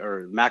micros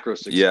or macro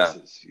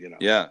successes.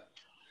 Yeah.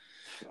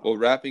 Well,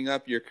 wrapping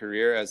up your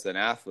career as an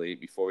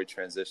athlete, before we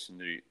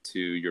transition to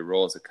your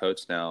role as a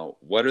coach now,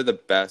 what are the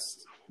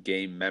best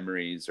game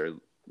memories or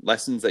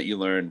lessons that you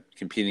learned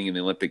competing in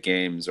the Olympic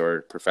Games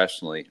or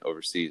professionally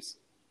overseas?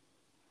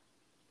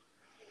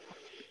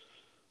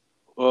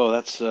 Oh,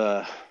 there's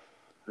a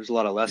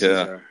lot of lessons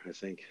there, I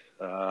think.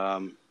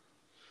 The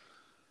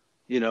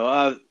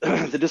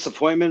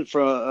disappointment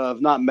of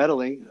not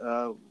medaling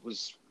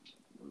was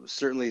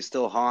certainly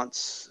still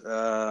haunts.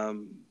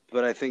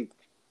 But I think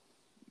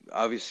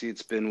obviously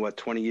it's been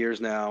 20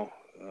 years now,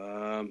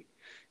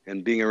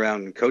 and being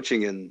around and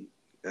coaching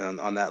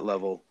on that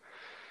level,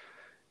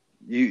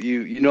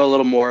 you know a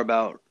little more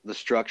about the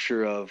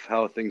structure of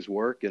how things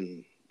work,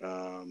 and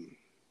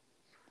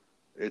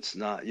it's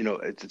not,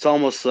 it's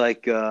almost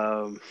like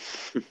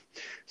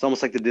it's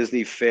almost like the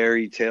Disney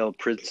fairy tale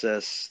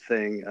princess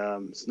thing.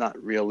 It's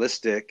not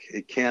realistic.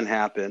 It can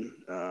happen,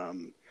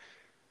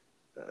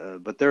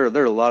 but there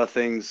are a lot of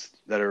things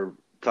that are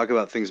talk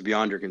about things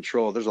beyond your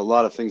control. There's a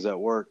lot of things that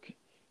work,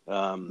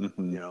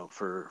 Mm-hmm.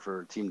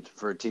 for a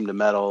team to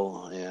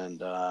medal, and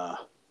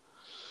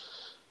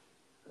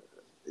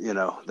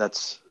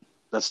that's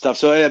tough.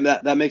 So yeah,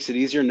 that makes it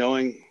easier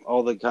knowing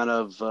all the kind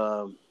of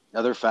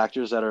other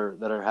factors that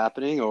are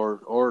happening,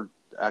 or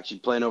actually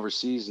playing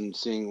overseas and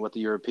seeing what the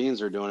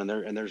Europeans are doing,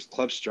 and there's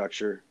club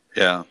structure,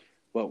 Yeah.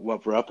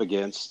 what we're up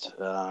against.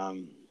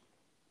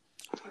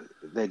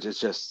 They it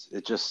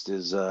just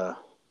is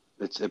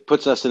it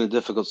puts us in a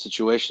difficult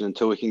situation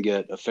until we can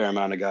get a fair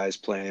amount of guys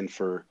playing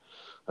for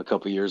a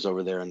couple of years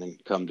over there and then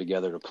come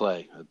together to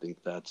play. I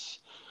think that's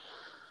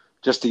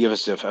just to give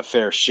us a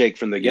fair shake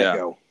from the get Yeah.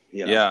 go.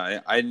 Yeah.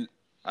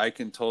 I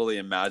can totally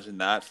imagine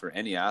that for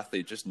any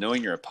athlete, just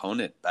knowing your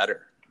opponent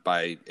better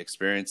by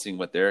experiencing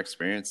what they're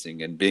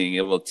experiencing and being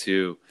able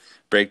to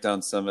break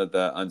down some of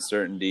the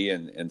uncertainty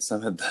and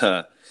some of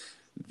the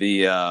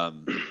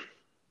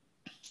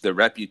the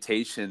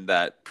reputation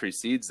that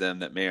precedes them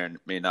that may or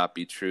may not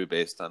be true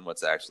based on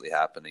what's actually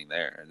happening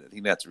there. And I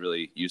think that's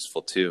really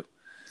useful too.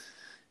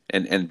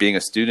 And being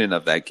a student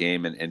of that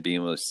game and being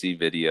able to see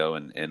video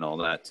and all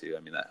that too. I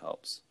mean, that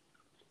helps.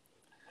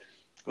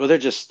 Well, they're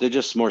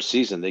just more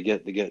seasoned. They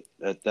get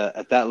at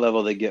that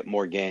level. They get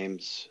more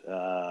games, at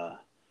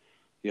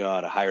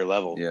a higher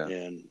level, Yeah.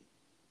 and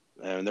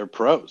they're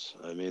pros.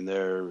 I mean,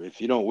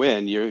 if you don't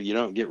win, you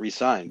don't get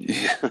re-signed.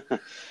 Yeah.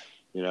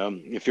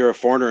 If you're a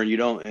foreigner and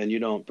you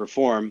don't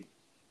perform,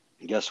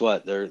 guess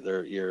what?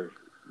 They're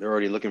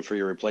already looking for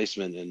your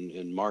replacement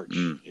in March.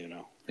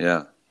 Mm,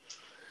 yeah.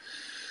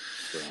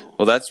 So.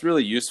 Well, that's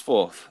really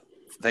useful.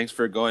 Thanks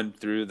for going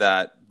through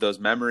those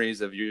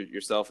memories of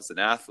yourself as an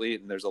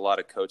athlete. And there's a lot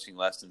of coaching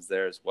lessons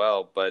there as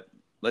well. But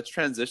let's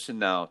transition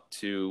now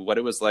to what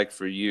it was like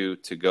for you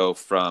to go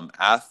from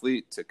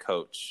athlete to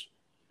coach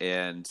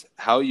and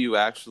how you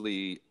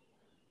actually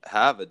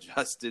have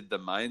adjusted the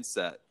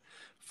mindset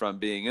from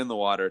being in the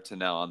water to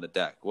now on the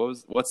deck.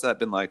 What's that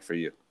been like for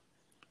you?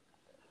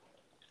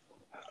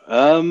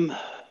 I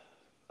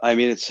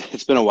mean,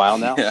 it's been a while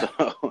now, Yeah.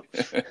 so.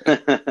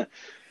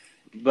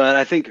 But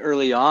I think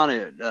early on,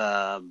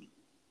 I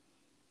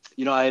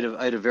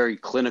had a very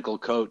clinical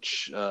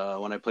coach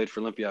when I played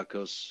for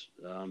Olympiacos.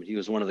 He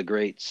was one of the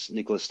greats,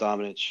 Nikola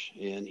Stamenic,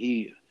 and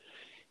he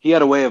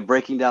had a way of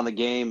breaking down the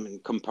game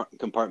and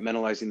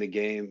compartmentalizing the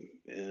game,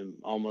 and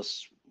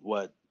almost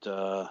what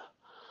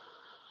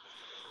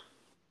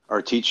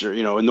our teacher,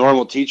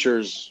 normal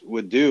teachers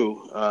would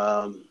do,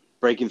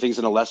 breaking things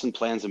into lesson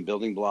plans and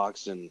building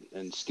blocks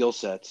and skill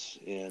sets,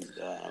 and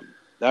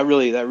that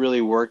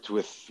really worked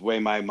with the way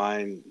my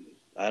mind.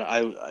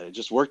 It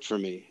just worked for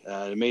me.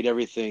 It made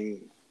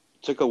everything,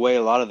 took away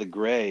a lot of the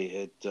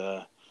gray.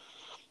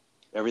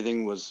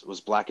 Everything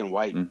was black and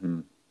white, Mm-hmm.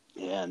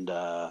 and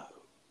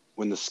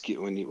when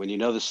you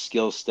know the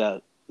skill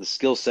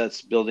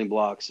sets, building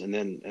blocks, and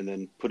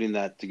then putting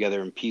that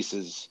together in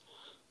pieces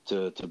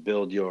to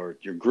build your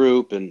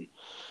group, and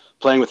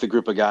playing with a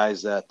group of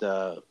guys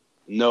that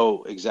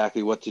know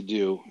exactly what to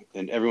do,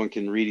 and everyone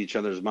can read each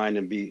other's mind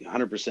and be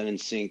 100% in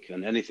sync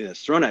on anything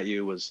that's thrown at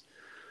you was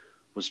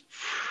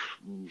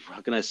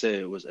how can I say,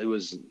 it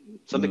was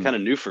something kind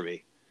of new for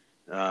me.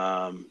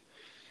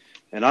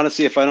 And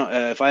honestly, if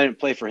I didn't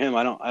play for him,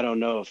 I don't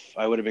know if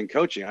I would have been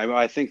coaching.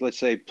 I think, let's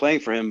say, playing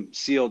for him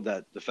sealed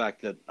the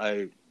fact that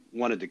I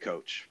wanted to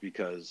coach,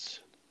 because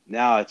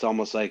now it's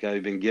almost like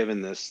I've been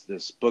given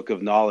this book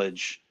of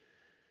knowledge,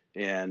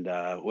 and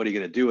what are you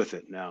going to do with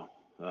it now?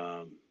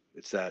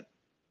 It's that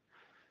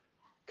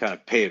kind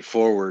of pay it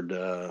forward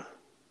Yeah.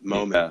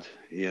 moment.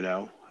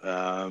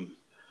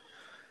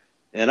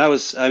 And I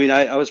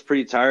was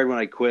pretty tired when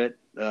I quit,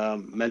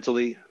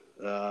 mentally.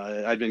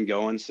 I'd been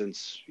going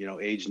since,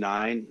 age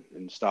 9,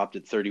 and stopped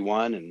at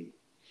 31. And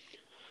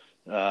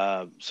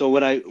so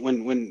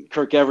when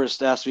Kirk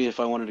Everest asked me if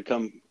I wanted to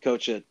come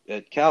coach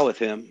at Cal with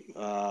him,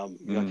 I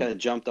kind of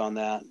jumped on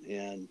that,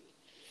 and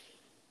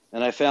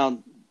I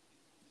found,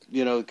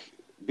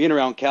 being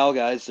around Cal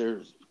guys,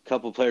 there's a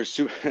couple of players,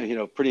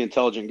 pretty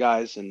intelligent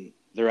guys, and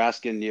they're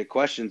asking you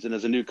questions. And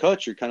as a new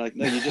coach, you're kind of like,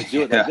 no, you just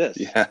do it like Yeah. this,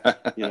 Yeah.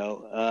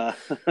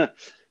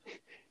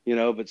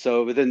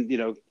 but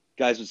then,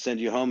 guys would send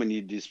you home, and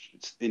you just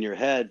in your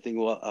head think,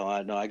 well,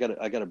 oh, no, I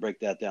gotta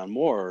break that down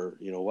more. Or,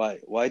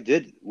 what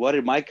did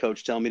my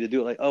coach tell me to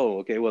do? Like, oh,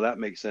 okay, well, that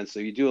makes sense. So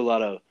you do a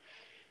lot of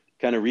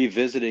kind of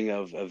revisiting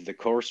of the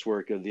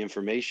coursework, of the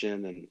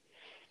information, and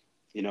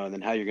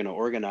then how you're going to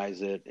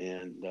organize it.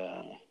 And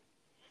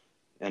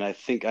I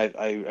think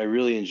I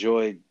really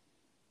enjoyed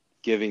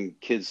giving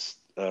kids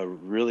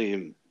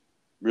really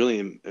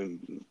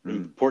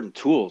important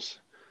tools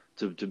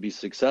to be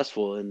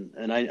successful.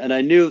 And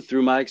I knew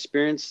through my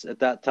experience at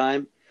that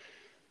time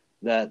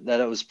that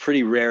it was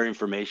pretty rare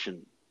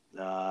information.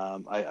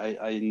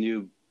 I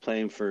knew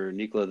playing for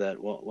Nikola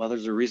that, well,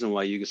 there's a reason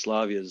why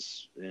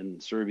Yugoslavia's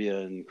and Serbia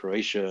and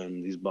Croatia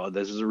and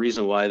this is a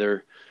reason why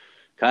they're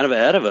kind of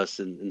ahead of us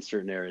in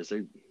certain areas.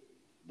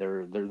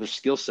 Their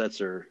skill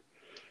sets are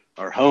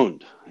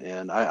honed,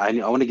 and I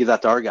want to give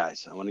that to our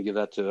guys. I want to give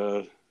that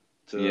to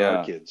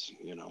our kids.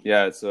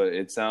 Yeah. So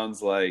it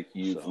sounds like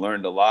you've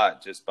learned a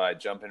lot just by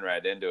jumping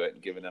right into it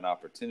and giving an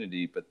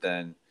opportunity. But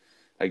then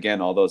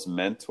again, all those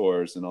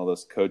mentors and all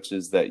those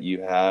coaches that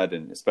you had,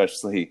 and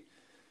especially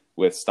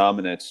with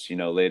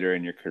Stamenic, later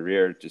in your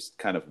career, just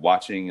kind of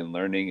watching and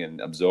learning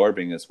and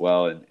absorbing as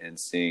well, and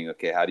seeing,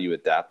 okay, how do you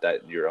adapt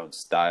that in your own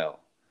style,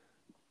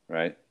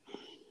 right?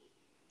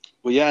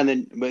 Well, yeah, and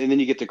then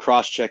you get to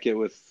cross-check it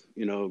with,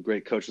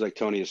 great coaches like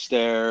Tony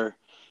Astaire,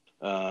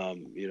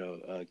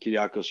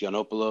 Kyriakos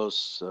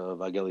Yiannopoulos,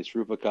 Vangelis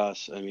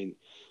Roupakas. I mean,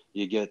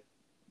 you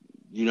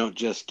don't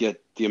just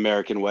get the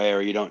American way,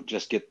 or you don't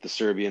just get the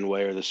Serbian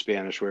way or the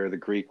Spanish way or the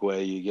Greek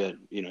way.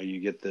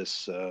 You get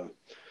this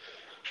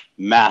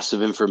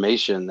massive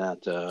information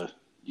that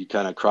you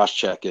kind of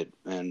cross-check it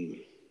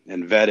and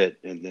vet it,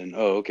 and then,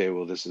 okay,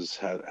 well, this is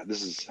how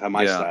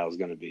my style is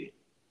going to be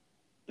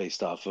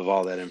based off of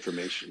all that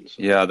information. So.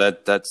 Yeah,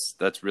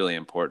 that's really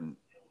important.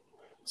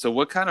 So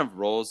what kind of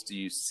roles do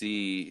you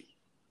see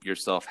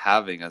yourself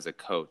having as a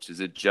coach?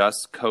 Is it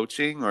just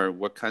coaching, or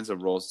what kinds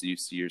of roles do you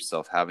see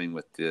yourself having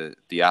with the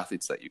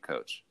athletes that you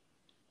coach?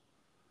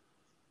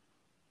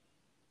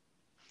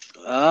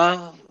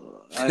 I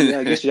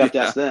guess you'd have to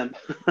ask them.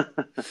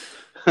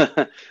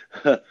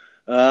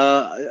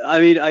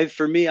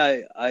 For me,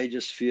 I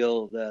just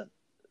feel that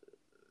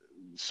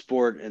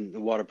sport and the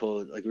water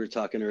polo, like we were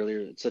talking earlier,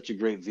 it's such a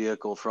great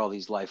vehicle for all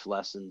these life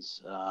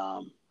lessons.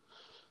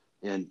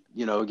 And,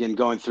 again,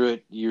 going through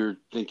it, you're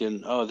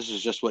thinking, oh, this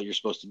is just what you're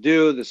supposed to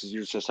do. This is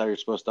just how you're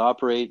supposed to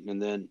operate.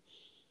 And then,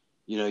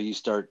 you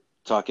start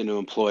talking to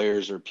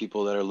employers or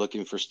people that are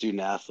looking for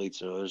student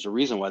athletes. Or there's a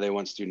reason why they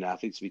want student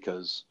athletes,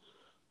 because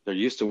they're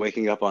used to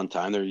waking up on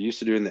time. They're used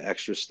to doing the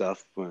extra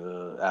stuff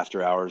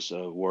after hours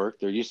of work.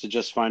 They're used to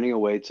just finding a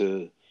way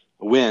to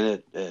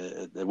win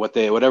at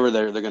whatever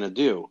they're going to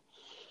do.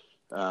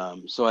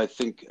 So I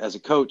think as a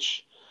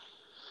coach,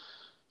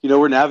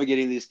 we're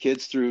navigating these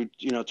kids through,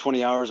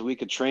 20 hours a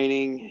week of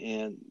training,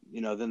 and,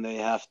 then they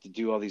have to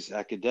do all these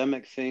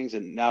academic things.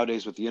 And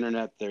nowadays with the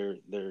internet,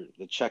 the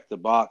check the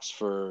box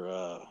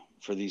for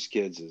these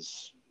kids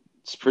it's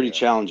pretty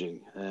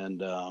challenging.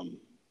 And,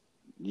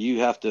 you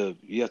have to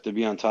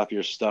be on top of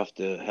your stuff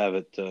to have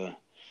it,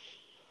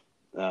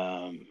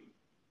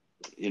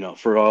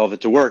 for all of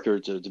it to work, or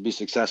to be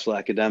successful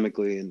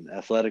academically and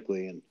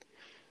athletically. And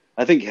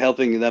I think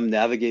helping them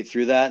navigate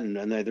through that,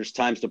 and there's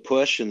times to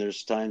push, and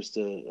there's times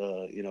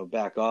to,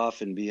 back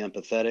off and be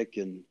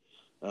empathetic. And,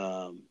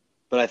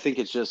 but I think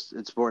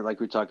it's more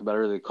like we talked about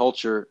earlier,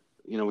 culture.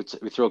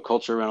 We throw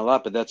culture around a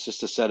lot, but that's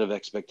just a set of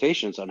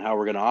expectations on how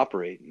we're going to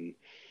operate.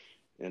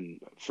 And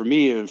for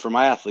me and for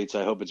my athletes,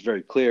 I hope it's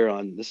very clear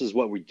on, this is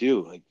what we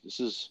do. Like,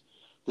 this is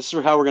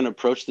how we're going to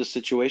approach this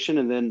situation.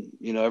 And then,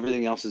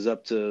 everything else is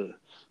up to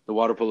the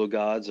water polo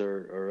gods,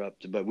 or up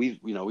to, but we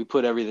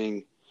put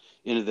everything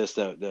into this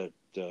that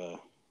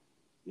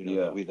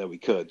we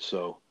could.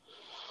 So,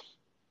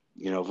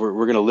 if we're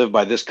going to live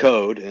by this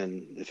code,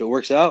 and if it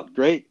works out,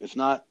 great. If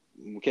not,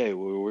 okay,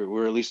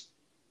 we're at least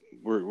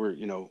we're true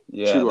to our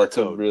code. That's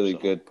a really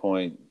good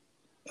point.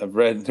 I've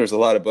read there's a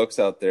lot of books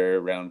out there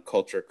around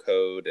culture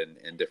code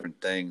and different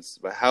things.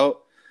 But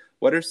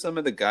what are some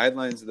of the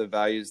guidelines of the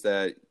values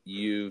that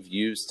you've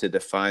used to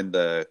define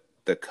the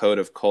code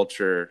of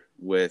culture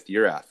with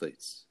your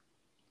athletes?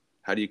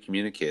 How do you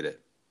communicate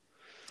it?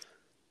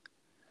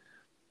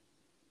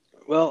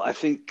 Well, I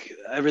think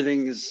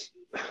everything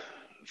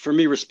for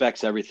me,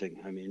 respects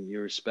everything. I mean, you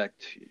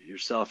respect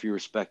yourself, you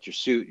respect your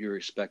suit, you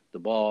respect the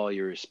ball,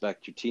 you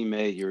respect your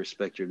teammate, you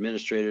respect your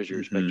administrators, you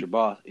respect your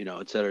boss,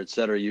 et cetera, et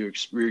cetera. You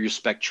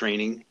respect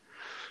training.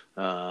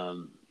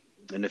 And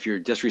if you're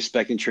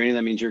disrespecting training,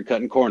 that means you're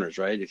cutting corners,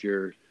 right? If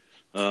you're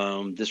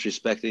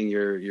disrespecting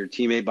your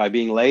teammate by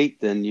being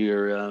late, then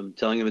you're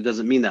telling him it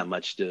doesn't mean that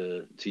much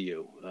to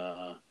you.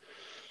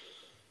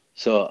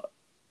 So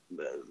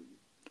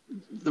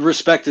the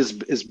respect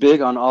is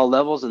big on all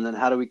levels. And then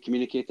how do we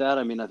communicate that?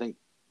 I mean, I think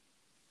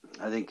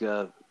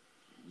the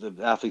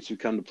athletes who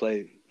come to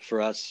play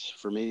for us,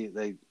 for me,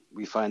 they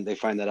find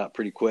that out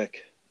pretty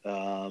quick.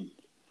 The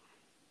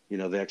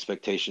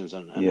expectations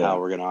on how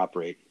we're going to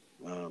operate.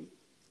 So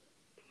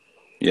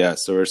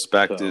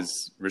respect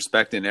is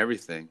respect in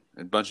everything,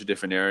 a bunch of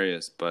different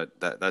areas, but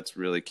that's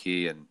really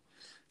key. And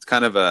it's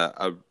kind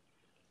of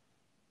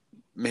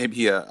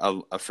maybe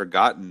a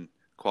forgotten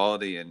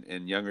quality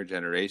in younger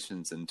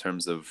generations in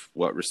terms of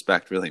what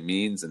respect really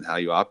means and how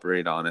you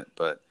operate on it.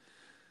 But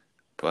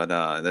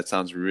that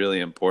sounds really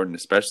important,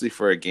 especially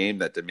for a game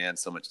that demands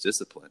so much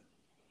discipline.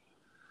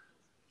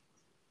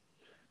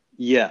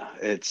 Yeah,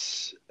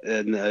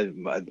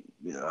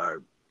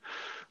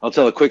 I'll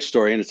tell a quick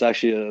story, and it's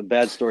actually a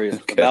bad story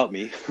about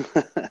me.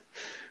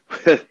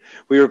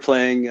 we were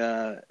playing,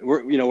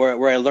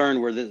 where I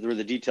learned where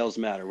the details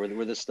matter,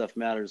 where this stuff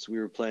matters. We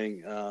were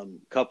playing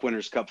Cup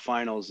Winners' Cup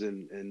finals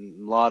in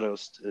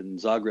Mladost in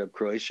Zagreb,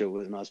 Croatia,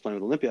 when I was playing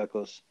with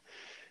Olympiacos.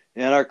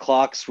 And our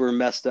clocks were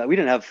messed up. We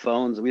didn't have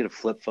phones. We had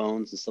flip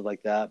phones and stuff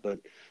like that. But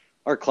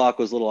our clock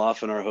was a little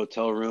off in our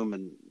hotel room.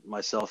 And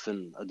myself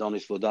and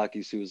Adonis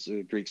Vlodakis, who was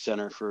a Greek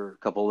center for a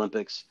couple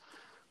Olympics,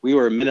 we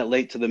were a minute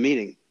late to the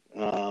meeting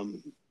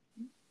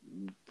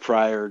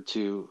prior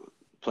to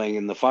playing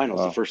in the finals,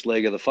 Wow. the first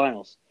leg of the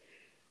finals.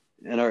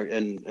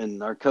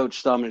 And our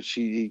coach, Dominic,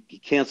 he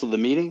canceled the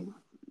meeting.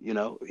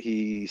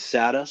 He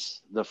sat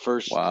us the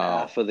first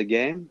half of the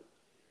game.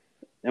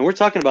 And we're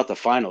talking about the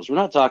finals. We're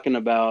not talking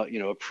about,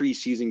 a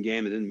preseason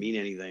game that didn't mean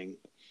anything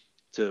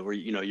to where,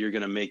 you're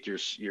going to make your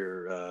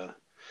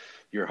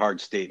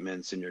hard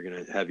statements and you're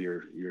going to have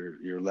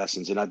your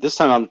lessons. And at this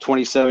time I'm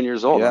 27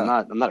 years old.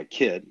 Yeah. I'm not a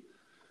kid,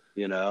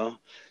 and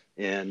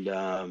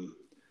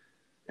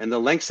the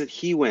lengths that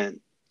he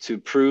went to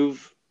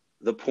prove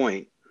the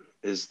point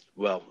is,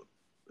 well,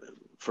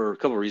 for a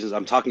couple of reasons.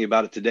 I'm talking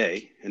about it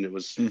today, and it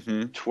was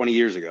 20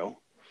 years ago.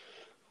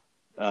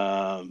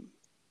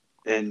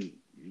 And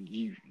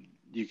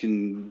you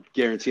can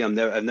guarantee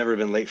I've never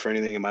been late for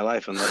anything in my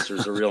life unless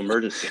there's a real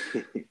emergency.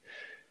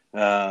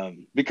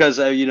 Because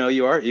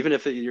you are, even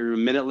if you're a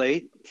minute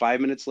late,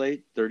 5 minutes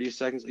late, 30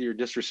 seconds, you're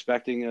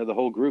disrespecting the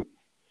whole group.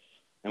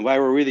 And why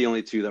were we the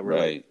only two that were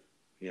late?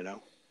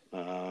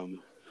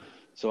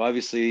 So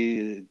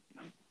obviously,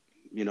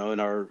 in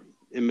our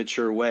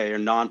immature way or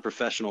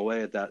non-professional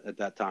way at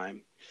that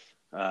time,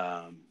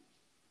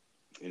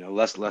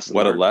 lesson.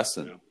 What learned, a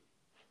lesson.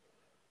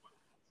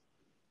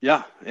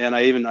 Yeah, and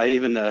I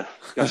even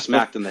got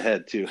smacked in the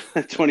head too.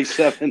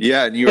 27.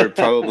 Yeah, and you were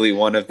probably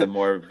one of the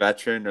more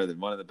veteran or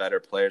one of the better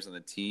players on the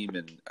team,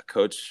 and a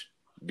coach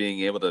being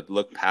able to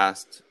look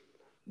past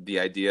the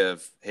idea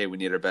of, hey, we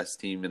need our best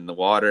team in the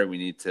water. We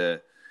need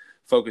to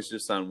focus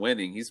just on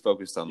winning. He's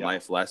focused on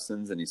life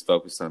lessons, and he's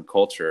focused on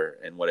culture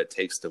and what it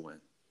takes to win.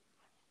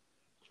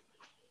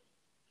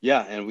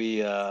 Yeah, and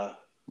we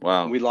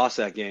lost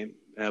that game.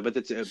 But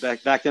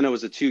back then it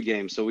was a 2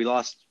 game, so we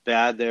lost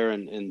bad there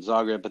in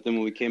Zagreb. But then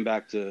when we came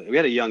back we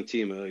had a young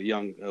team, a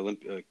young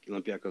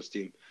Olympiacos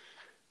team,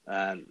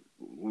 and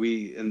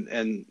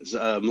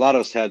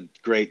Mladost had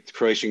great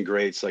Croatian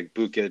greats like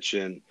Bukic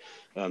and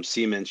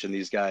Simic and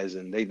these guys,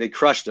 and they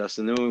crushed us.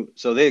 And then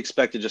so they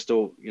expected just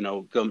to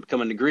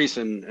come into Greece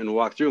and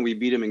walk through, and we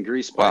beat them in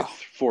Greece by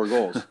 4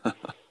 goals.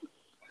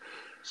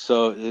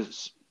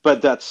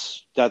 But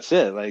that's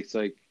it. It's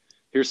like,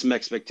 here's some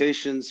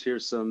expectations.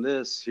 Here's some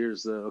this.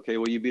 Here's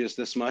you beat us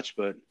this much,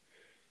 but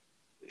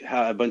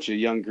a bunch of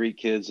young Greek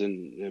kids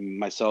and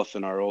myself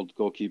and our old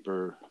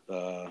goalkeeper,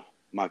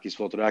 Makis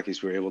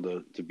Fotorakis, were able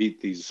to beat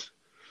these,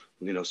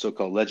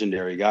 so-called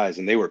legendary guys,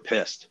 and they were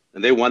pissed.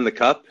 And they won the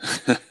cup,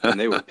 and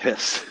they were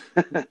pissed.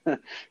 But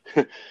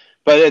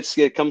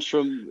it comes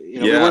from, we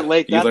weren't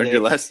late that day. You learned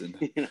your lesson.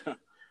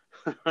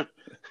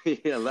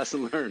 Yeah,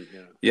 lesson learned.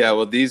 Yeah,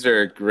 well, these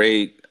are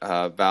great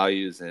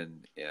values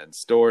and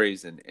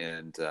stories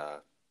and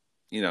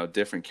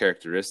different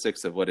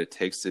characteristics of what it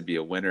takes to be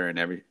a winner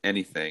in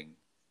anything,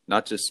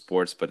 not just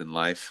sports but in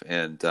life.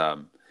 And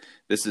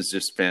this is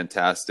just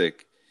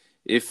fantastic.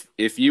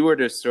 If you were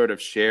to sort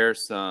of share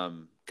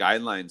some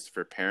guidelines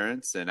for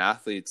parents and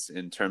athletes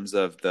in terms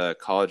of the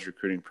college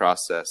recruiting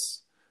process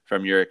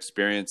from your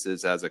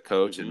experiences as a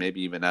coach and maybe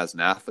even as an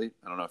athlete,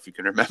 I don't know if you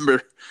can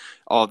remember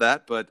all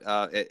that, but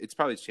it's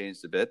probably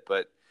changed a bit.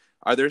 But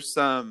are there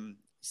some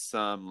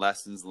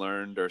lessons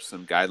learned or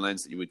some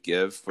guidelines that you would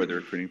give for the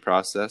recruiting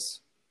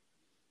process?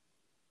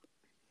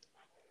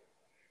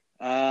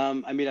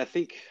 I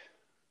think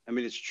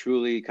it's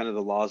truly kind of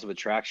the laws of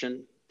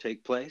attraction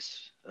take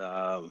place.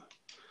 I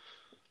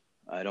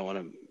don't want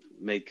to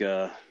make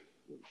how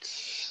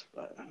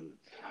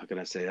can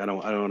I say? I don't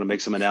want to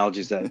make some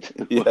analogies that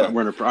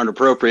aren't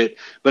appropriate,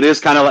 but it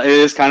is kind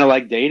of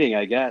like dating,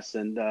 I guess.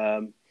 And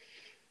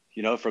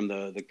from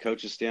the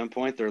coach's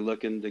standpoint, they're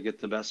looking to get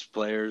the best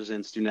players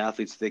and student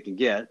athletes they can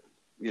get.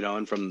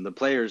 And from the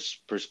players'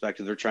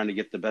 perspective, they're trying to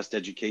get the best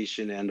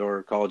education and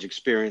or college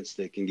experience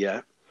they can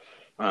get.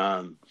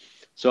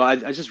 So I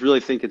just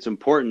really think it's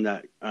important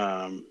that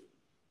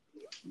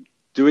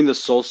doing the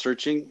soul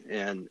searching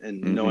and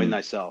knowing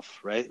thyself,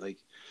 right? Like,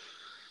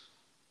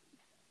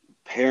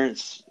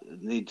 parents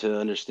need to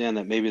understand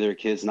that maybe their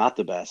kid's not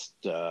the best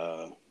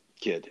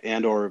kid,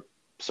 and or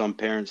some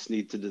parents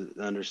need to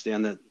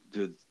understand that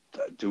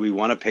do we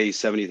want to pay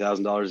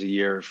 $70,000 a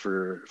year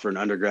for an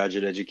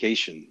undergraduate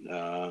education?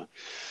 So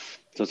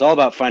it's all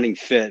about finding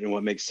fit and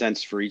what makes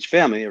sense for each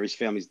family. Every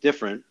family's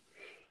different.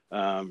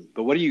 But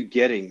what are you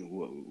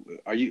getting?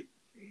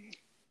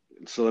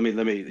 So let me,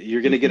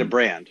 you're going to get a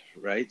brand,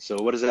 right?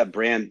 So what is that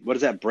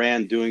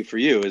brand doing for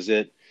you? Is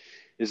it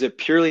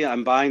purely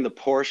I'm buying the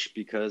Porsche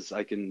because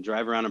I can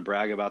drive around and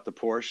brag about the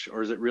Porsche,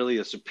 or is it really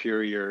a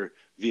superior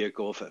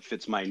vehicle if it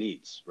fits my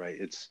needs, right?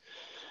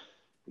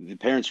 The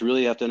parents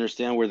really have to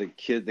understand where they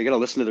got to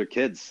listen to their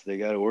kids. They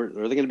got to work,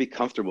 or they're going to be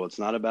comfortable. It's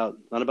not about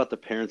the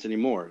parents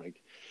anymore.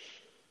 Like,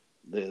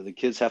 the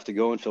kids have to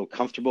go and feel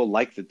comfortable,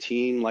 like the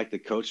team, like the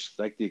coach,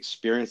 like the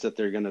experience that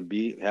they're going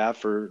to have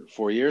for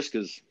 4 years.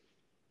 Because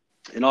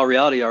in all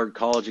reality, our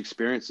college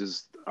experience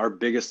is our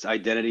biggest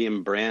identity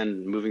and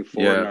brand moving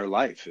forward in our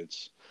life.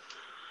 It's,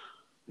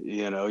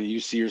 you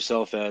see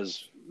yourself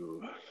as,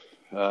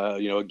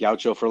 a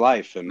gaucho for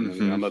life,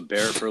 and I'm a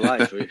bear for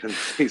life.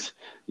 It's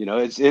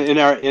in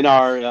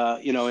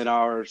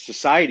our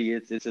society,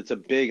 it's a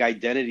big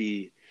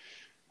identity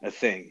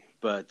thing.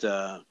 But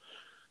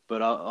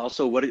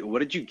also, what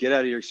did you get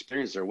out of your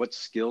experience there? What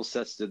skill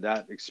sets did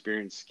that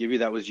experience give you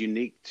that was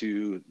unique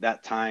to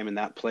that time and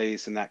that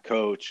place and that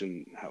coach,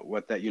 and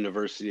what that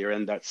university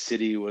and that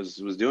city was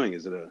doing?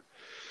 Is it a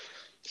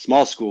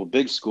small school,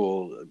 big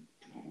school?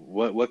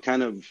 What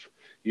kind of,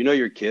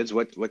 your kids,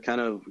 what kind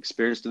of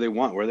experience do they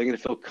want? Where are they going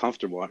to feel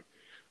comfortable? Are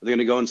they going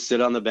to go and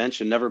sit on the bench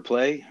and never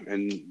play,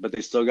 but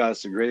they still got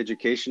us a great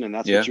education, and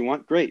that's what you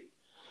want? Great.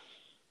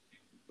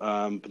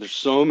 But there's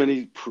so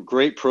many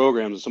great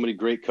programs and so many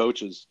great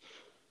coaches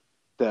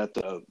that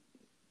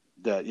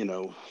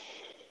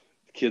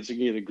kids are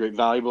going to get a great,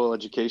 valuable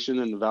education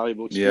and a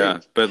valuable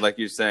experience. Yeah, but like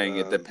you're saying,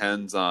 it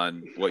depends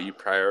on what you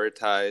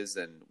prioritize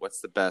and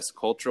what's the best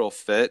cultural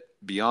fit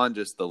beyond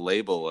just the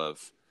label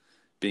of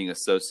being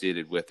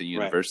associated with a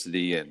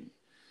university and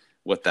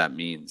what that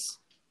means.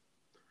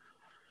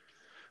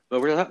 But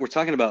we're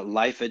talking about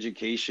life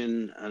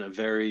education and a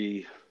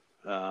very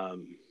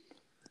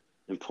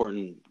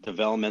important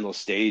developmental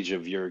stage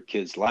of your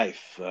kid's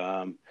life.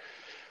 The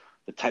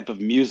type of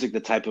music, the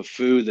type of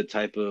food, the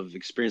type of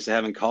experience they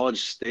have in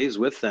college stays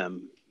with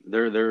them.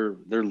 They're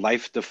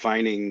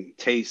life-defining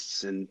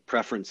tastes and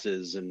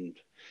preferences, and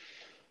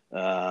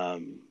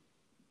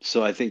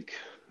so I think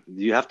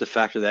you have to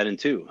factor that in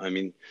too. I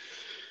mean,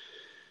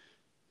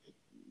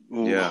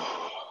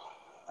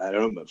 I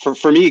don't know.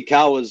 For me,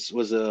 Cal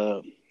was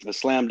a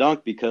slam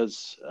dunk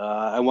because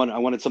I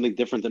wanted something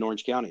different than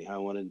Orange County. I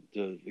wanted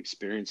to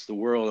experience the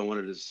world. I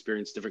wanted to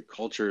experience different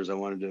cultures. I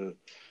wanted to,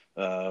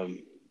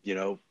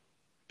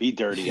 be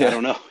dirty. Yeah. I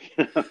don't know.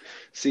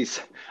 See,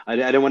 I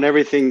didn't want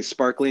everything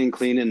sparkly and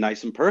clean and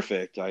nice and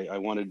perfect. I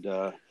wanted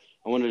a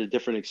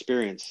different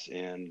experience,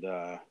 and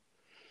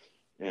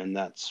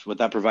that's what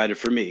that provided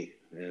for me.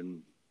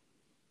 And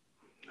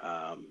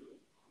I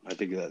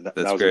think that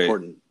was great.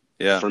 Important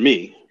for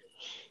me.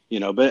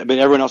 But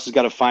everyone else has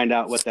got to find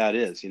out what that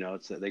is.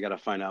 They got to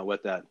find out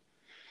what are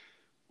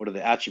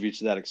the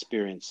attributes of that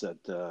experience that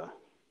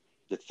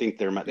they think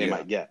they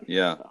might get.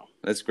 Yeah, so.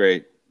 That's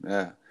great.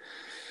 Yeah,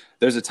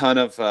 there's a ton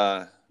of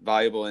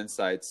valuable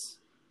insights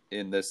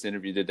in this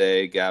interview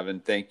today, Gavin.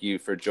 Thank you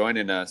for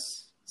joining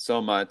us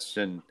so much.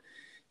 And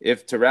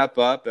if to wrap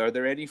up, are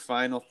there any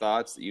final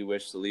thoughts that you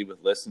wish to leave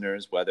with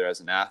listeners, whether as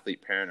an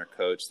athlete, parent, or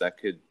coach, that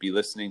could be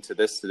listening to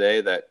this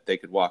today that they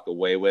could walk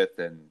away with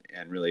and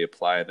really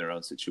apply in their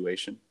own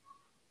situation?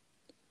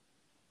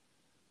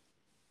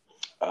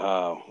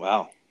 Oh,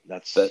 wow.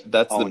 That's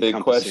the big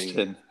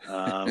question.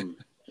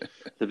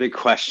 The big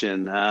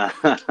question. I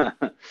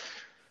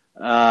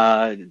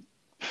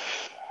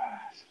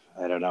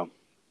don't know.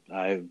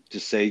 I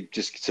just say,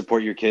 just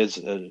support your kids,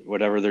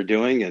 whatever they're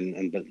doing,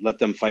 and let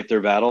them fight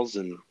their battles,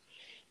 and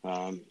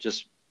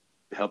just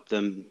help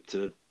them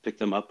to pick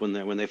them up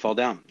when they fall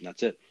down. And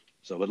that's it.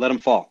 So, but let them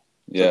fall.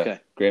 It's okay.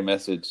 Great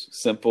message.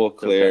 Simple,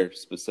 clear,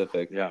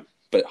 specific. Yeah,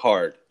 but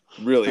hard,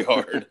 really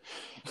hard.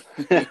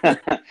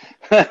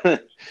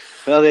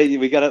 Well,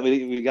 we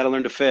gotta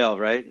learn to fail,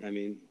 right? I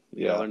mean,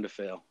 we gotta learn to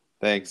fail.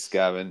 Thanks,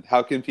 Gavin.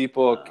 How can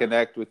people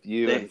connect with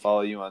you and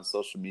follow you on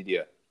social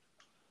media?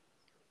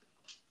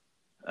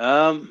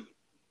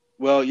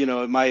 Well,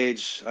 at my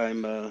age,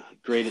 I'm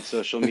great at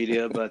social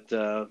media, but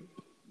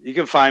you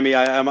can find me.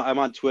 I'm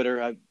on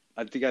Twitter.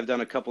 I think I've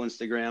done a couple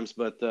Instagrams,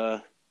 but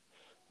a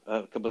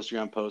couple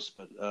Instagram posts,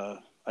 but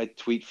I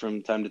tweet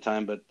from time to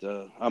time. But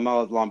I'm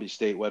on Long Beach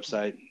State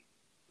website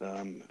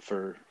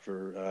for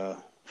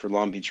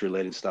Long Beach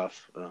related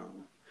stuff.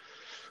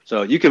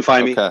 So you can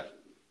find me.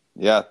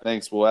 Yeah,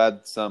 thanks. We'll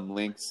add some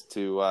links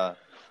to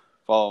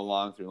follow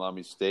along through Long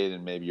Beach State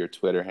and maybe your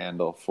Twitter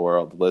handle for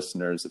all the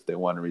listeners if they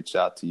want to reach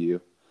out to you.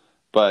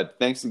 But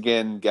thanks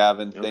again,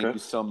 Gavin. Thank you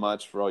so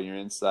much for all your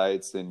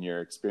insights and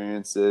your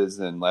experiences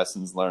and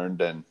lessons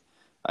learned. And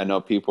I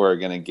know people are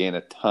going to gain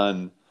a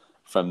ton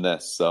from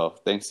this. So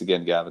thanks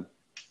again, Gavin.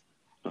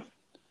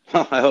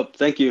 I hope.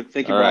 Thank you.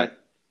 Thank you, Brian. Right.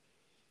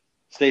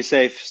 Stay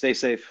safe. Stay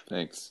safe.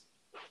 Thanks.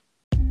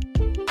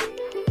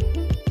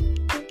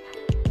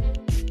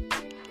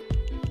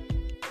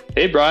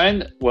 Hey,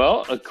 Brian.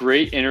 Well, a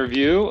great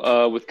interview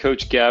with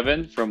Coach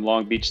Gavin from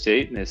Long Beach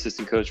State, and the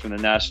assistant coach from the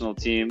national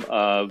team.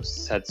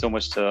 Had so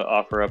much to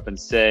offer up and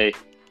say.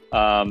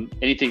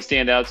 Anything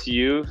stand out to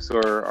you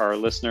for our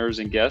listeners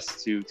and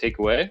guests to take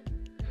away?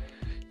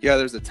 Yeah,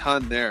 there's a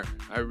ton there.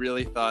 I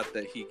really thought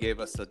that he gave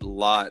us a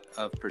lot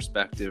of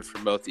perspective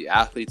from both the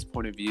athlete's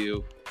point of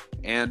view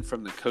and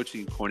from the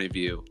coaching point of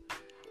view.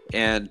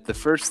 And the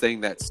first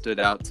thing that stood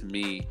out to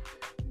me,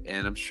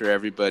 and I'm sure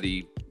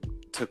everybody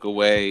took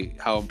away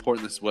how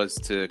important this was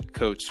to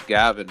Coach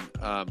Gavin,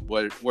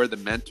 were the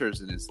mentors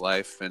in his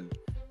life and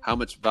how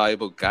much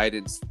valuable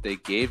guidance they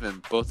gave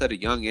him, both at a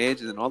young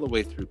age and then all the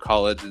way through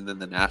college and then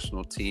the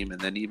national team and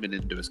then even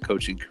into his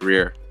coaching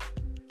career.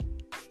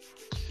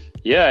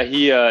 Yeah,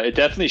 it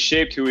definitely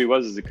shaped who he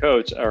was as a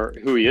coach, or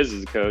who he is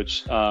as a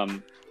coach.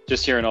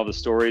 Just hearing all the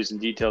stories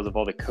and details of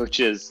all the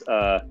coaches,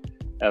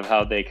 of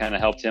how they kind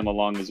of helped him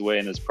along his way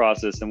in this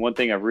process. And one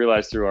thing I've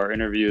realized through our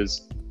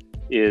interviews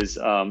is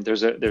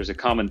there's a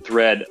common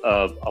thread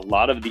of a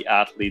lot of the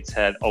athletes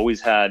had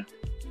always had,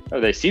 or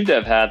they seem to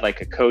have had,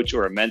 like a coach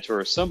or a mentor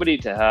or somebody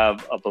to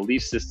have a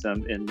belief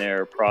system in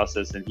their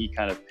process. And he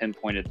kind of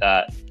pinpointed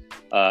that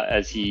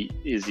as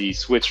he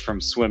switched from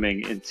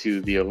swimming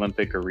into the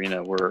Olympic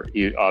arena, where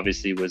he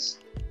obviously was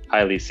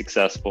highly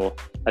successful.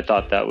 I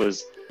thought that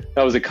was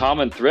a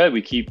common thread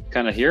we keep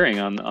kind of hearing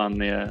on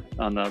the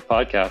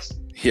podcast.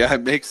 Yeah,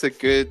 it makes a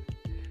good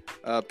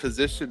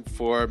position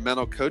for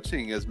mental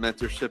coaching as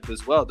mentorship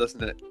as well,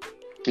 doesn't it?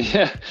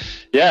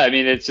 Yeah. I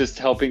mean, it's just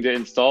helping to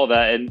install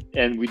that,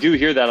 and we do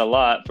hear that a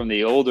lot from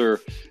the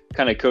older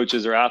kind of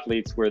coaches or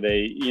athletes, where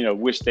they,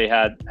 wish they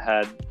had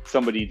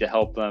somebody to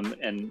help them,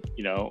 and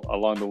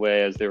along the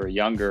way as they were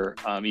younger,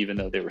 even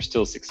though they were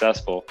still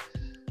successful.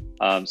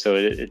 So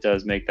it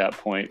does make that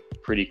point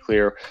pretty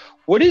clear.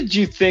 What did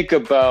you think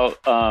about,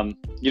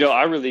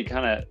 I really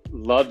kind of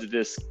loved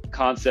this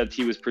concept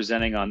he was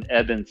presenting on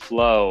ebb and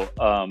flow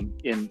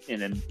in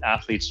an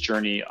athlete's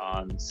journey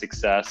on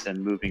success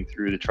and moving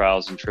through the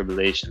trials and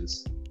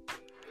tribulations.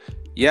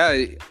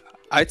 Yeah,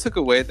 I took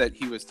away that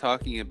he was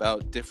talking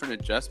about different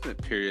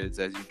adjustment periods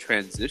as you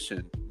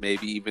transition,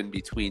 maybe even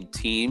between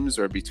teams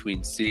or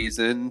between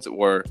seasons,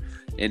 or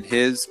in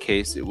his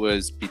case, it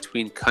was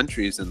between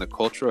countries and the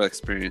cultural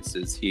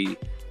experiences he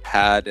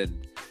had,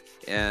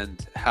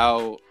 and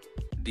how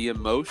the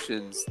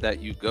emotions that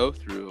you go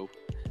through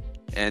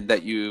and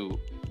that you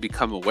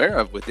become aware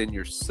of within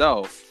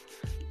yourself,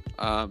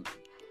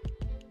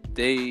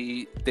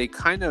 they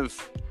kind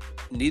of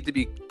need to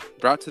be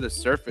brought to the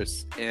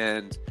surface.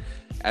 And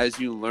as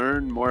you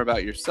learn more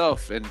about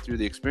yourself and through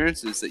the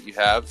experiences that you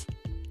have,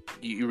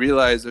 you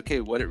realize, okay,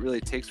 what it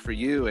really takes for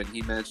you. And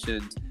he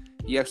mentioned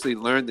he actually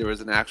learned there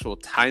was an actual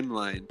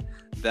timeline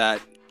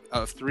that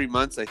of 3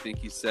 months, I think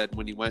he said,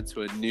 when he went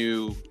to a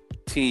new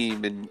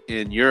team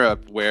in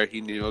Europe, where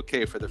he knew,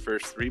 okay, for the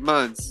first 3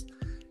 months,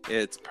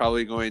 it's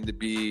probably going to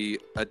be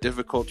a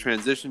difficult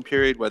transition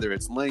period, whether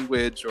it's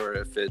language or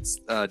if it's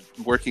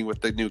working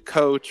with the new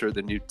coach or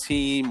the new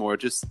team, or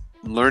just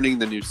learning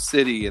the new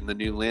city and the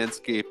new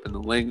landscape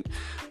and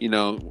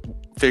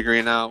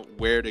figuring out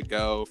where to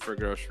go for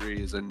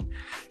groceries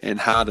and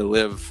how to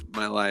live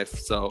my life.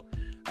 So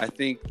I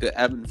think the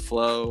ebb and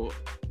flow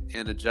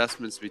and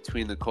adjustments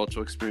between the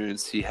cultural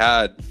experience he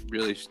had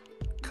really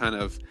kind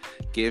of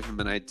gave him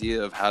an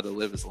idea of how to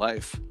live his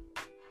life.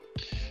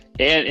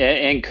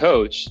 And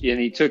coach, and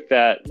he took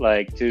that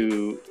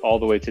to all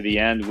the way to the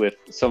end with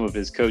some of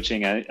his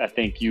coaching. I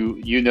think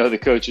you know the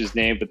coach's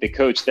name, but the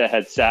coach that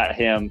had sat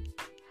him,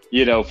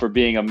 for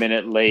being a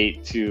minute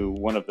late to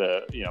one of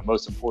the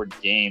most important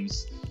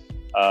games,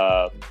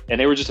 and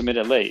they were just a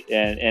minute late,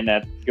 and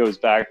that goes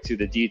back to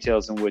the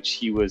details in which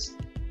he was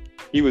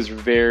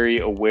very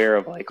aware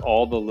of,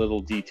 all the little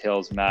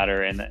details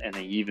matter, and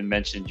he even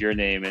mentioned your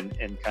name,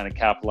 and kind of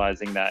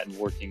capitalizing that and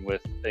working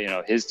with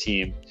his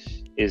team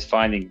is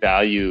finding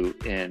value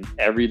in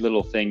every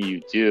little thing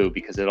you do,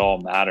 because it all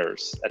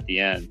matters at the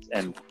end.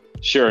 And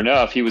sure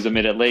enough, he was a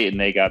minute late and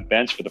they got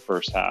benched for the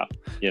first half.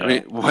 I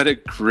mean, what a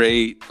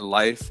great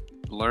life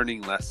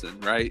learning lesson,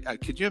 right?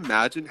 Could you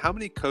imagine how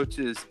many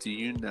coaches do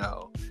you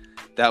know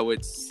that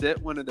would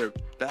sit one of their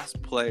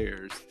best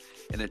players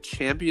in a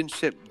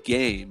championship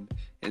game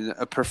in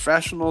a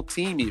professional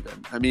team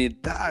even? I mean,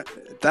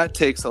 that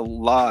takes a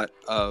lot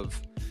of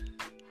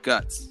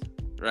guts,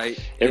 right?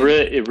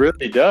 It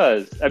really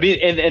does. I mean,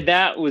 and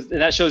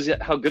that shows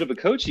how good of a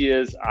coach he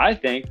is, I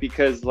think,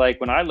 because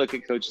when I look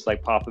at coaches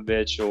like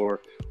Popovich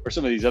or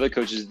some of these other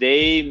coaches,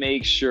 they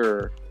make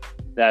sure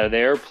that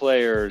their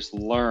players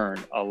learn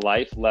a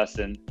life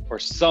lesson or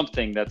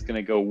something that's going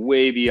to go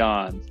way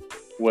beyond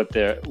what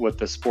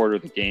the sport or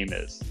the game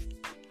is.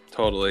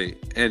 Totally.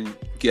 And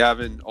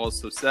Gavin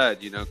also said,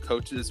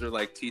 coaches are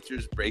like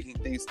teachers, breaking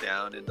things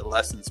down into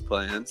lessons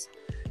plans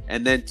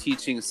and then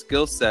teaching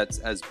skill sets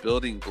as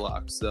building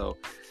blocks. So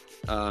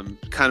kind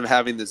of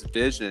having this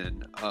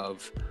vision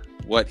of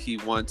what he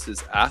wants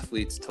his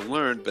athletes to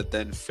learn, but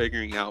then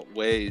figuring out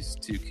ways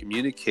to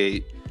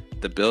communicate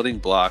the building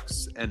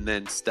blocks and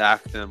then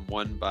stack them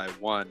one by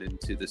one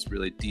into this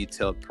really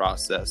detailed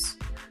process.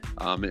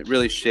 It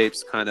really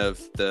shapes kind of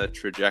the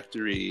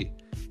trajectory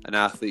an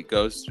athlete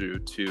goes through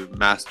to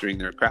mastering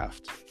their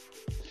craft.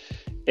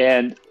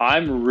 And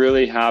I'm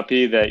really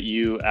happy that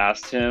you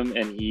asked him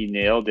and he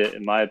nailed it,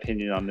 in my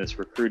opinion, on this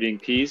recruiting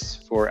piece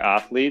for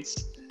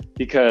athletes,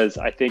 because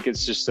I think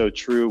it's just so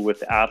true with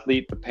the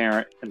athlete, the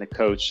parent, and the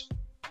coach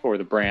or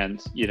the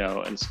brand,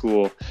 and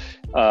school,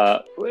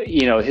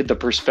 hit the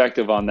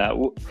perspective on that.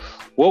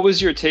 What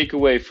was your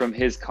takeaway from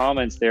his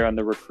comments there on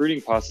the recruiting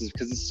process?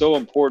 Because it's so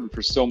important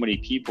for so many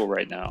people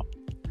right now.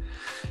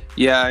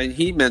 Yeah, and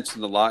he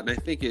mentioned a lot, and I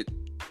think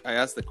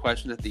asked the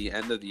question at the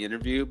end of the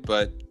interview,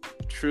 but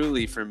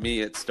truly for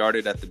me, it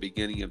started at the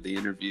beginning of the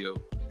interview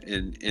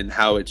in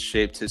how it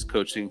shaped his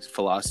coaching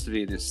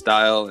philosophy and his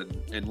style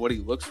and what he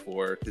looks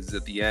for. Because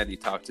at the end, he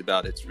talked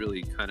about it's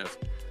really kind of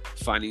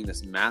finding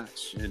this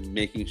match and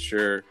making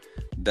sure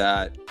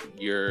that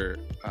you're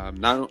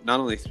not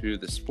only through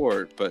the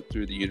sport, but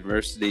through the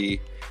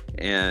university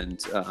and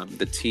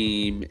the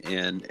team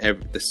and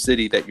the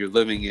city that you're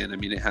living in. I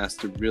mean, it has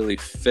to really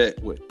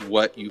fit with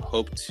what you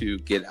hope to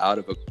get out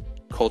of a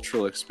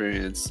cultural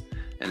experience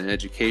and an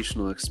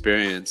educational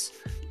experience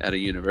at a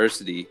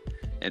university,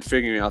 and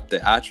figuring out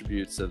the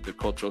attributes of the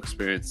cultural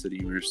experience at a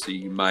university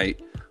you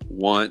might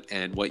want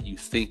and what you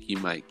think you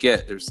might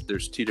get.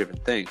 There's two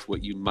different things: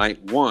 what you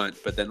might want,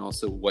 but then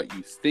also what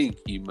you think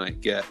you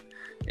might get.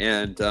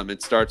 And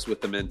it starts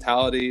with the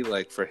mentality.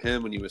 Like for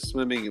him, when he was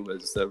swimming, it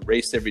was the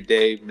race every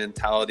day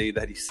mentality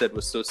that he said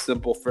was so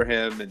simple for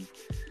him, and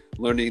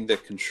learning to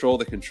control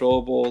the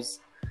controllables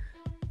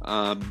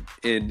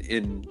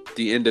in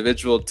the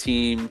individual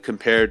team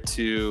compared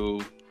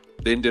to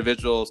the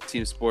individual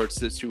team sports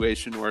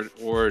situation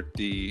or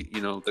the,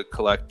 you know, the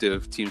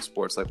collective team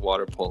sports like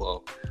water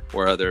polo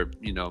or other,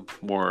 you know,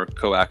 more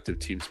coactive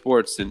team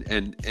sports,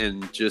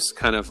 and just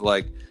kind of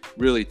like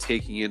really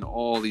taking in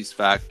all these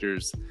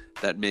factors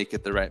that make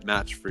it the right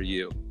match for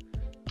you.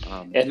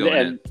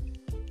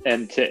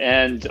 And to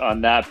end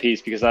on that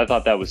piece, because I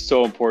thought that was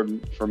so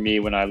important for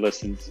me when I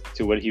listened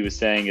to what he was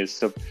saying, is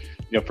so,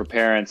 you know, for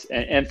parents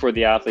and for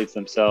the athletes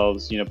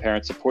themselves, you know,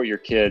 parents, support your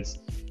kids,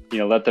 you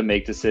know, let them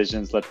make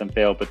decisions, let them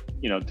fail, but,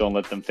 you know, don't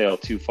let them fail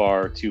too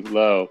far or too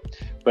low.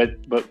 But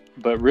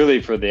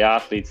really for the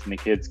athletes and the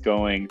kids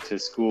going to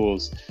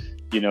schools,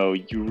 you know,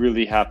 you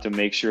really have to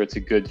make sure it's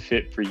a good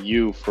fit for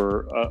you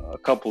for a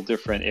couple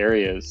different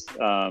areas.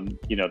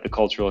 You know, the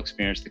cultural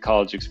experience, the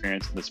college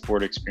experience, and the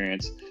sport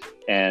experience.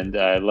 And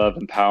I love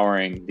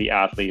empowering the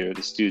athlete or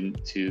the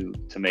student to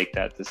make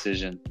that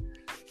decision.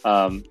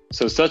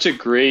 So such a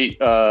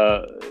great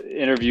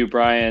interview,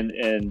 Brian,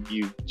 and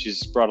you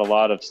just brought a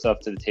lot of stuff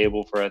to the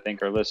table for, I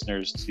think, our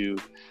listeners to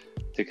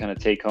kind of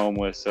take home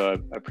with.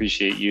 So I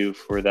appreciate you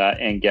for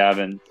that, and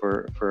Gavin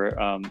for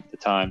the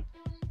time.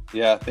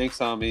 Yeah, thanks,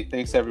 Ami.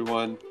 Thanks,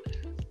 everyone.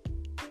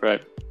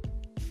 Right.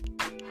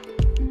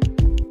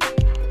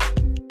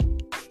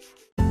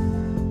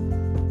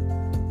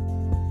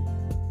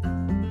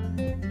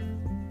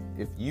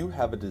 If you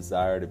have a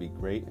desire to be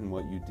great in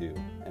what you do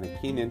and a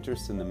keen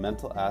interest in the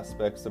mental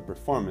aspects of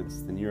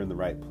performance, then you're in the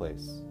right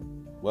place.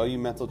 WellU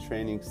Mental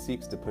Training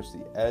seeks to push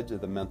the edge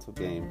of the mental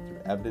game through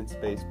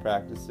evidence-based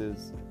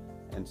practices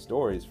and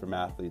stories from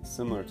athletes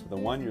similar to the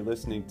one you're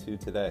listening to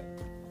today.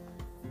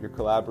 Your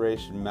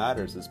collaboration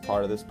matters as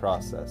part of this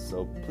process,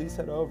 so please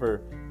head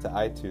over to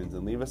iTunes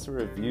and leave us a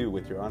review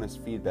with your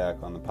honest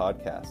feedback on the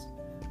podcast.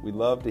 We'd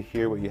love to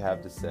hear what you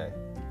have to say.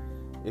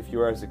 If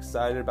you are as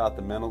excited about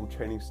the mental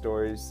training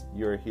stories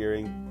you are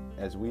hearing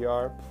as we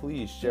are,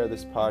 please share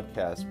this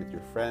podcast with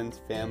your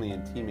friends, family,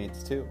 and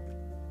teammates too.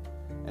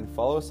 And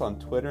follow us on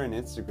Twitter and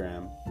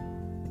Instagram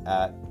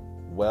at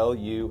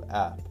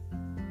WellUApp.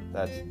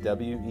 That's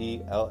WellUApp.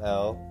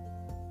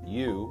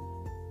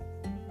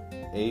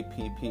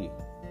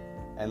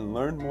 And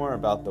learn more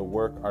about the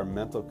work our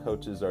mental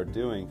coaches are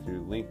doing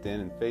through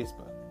LinkedIn and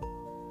Facebook.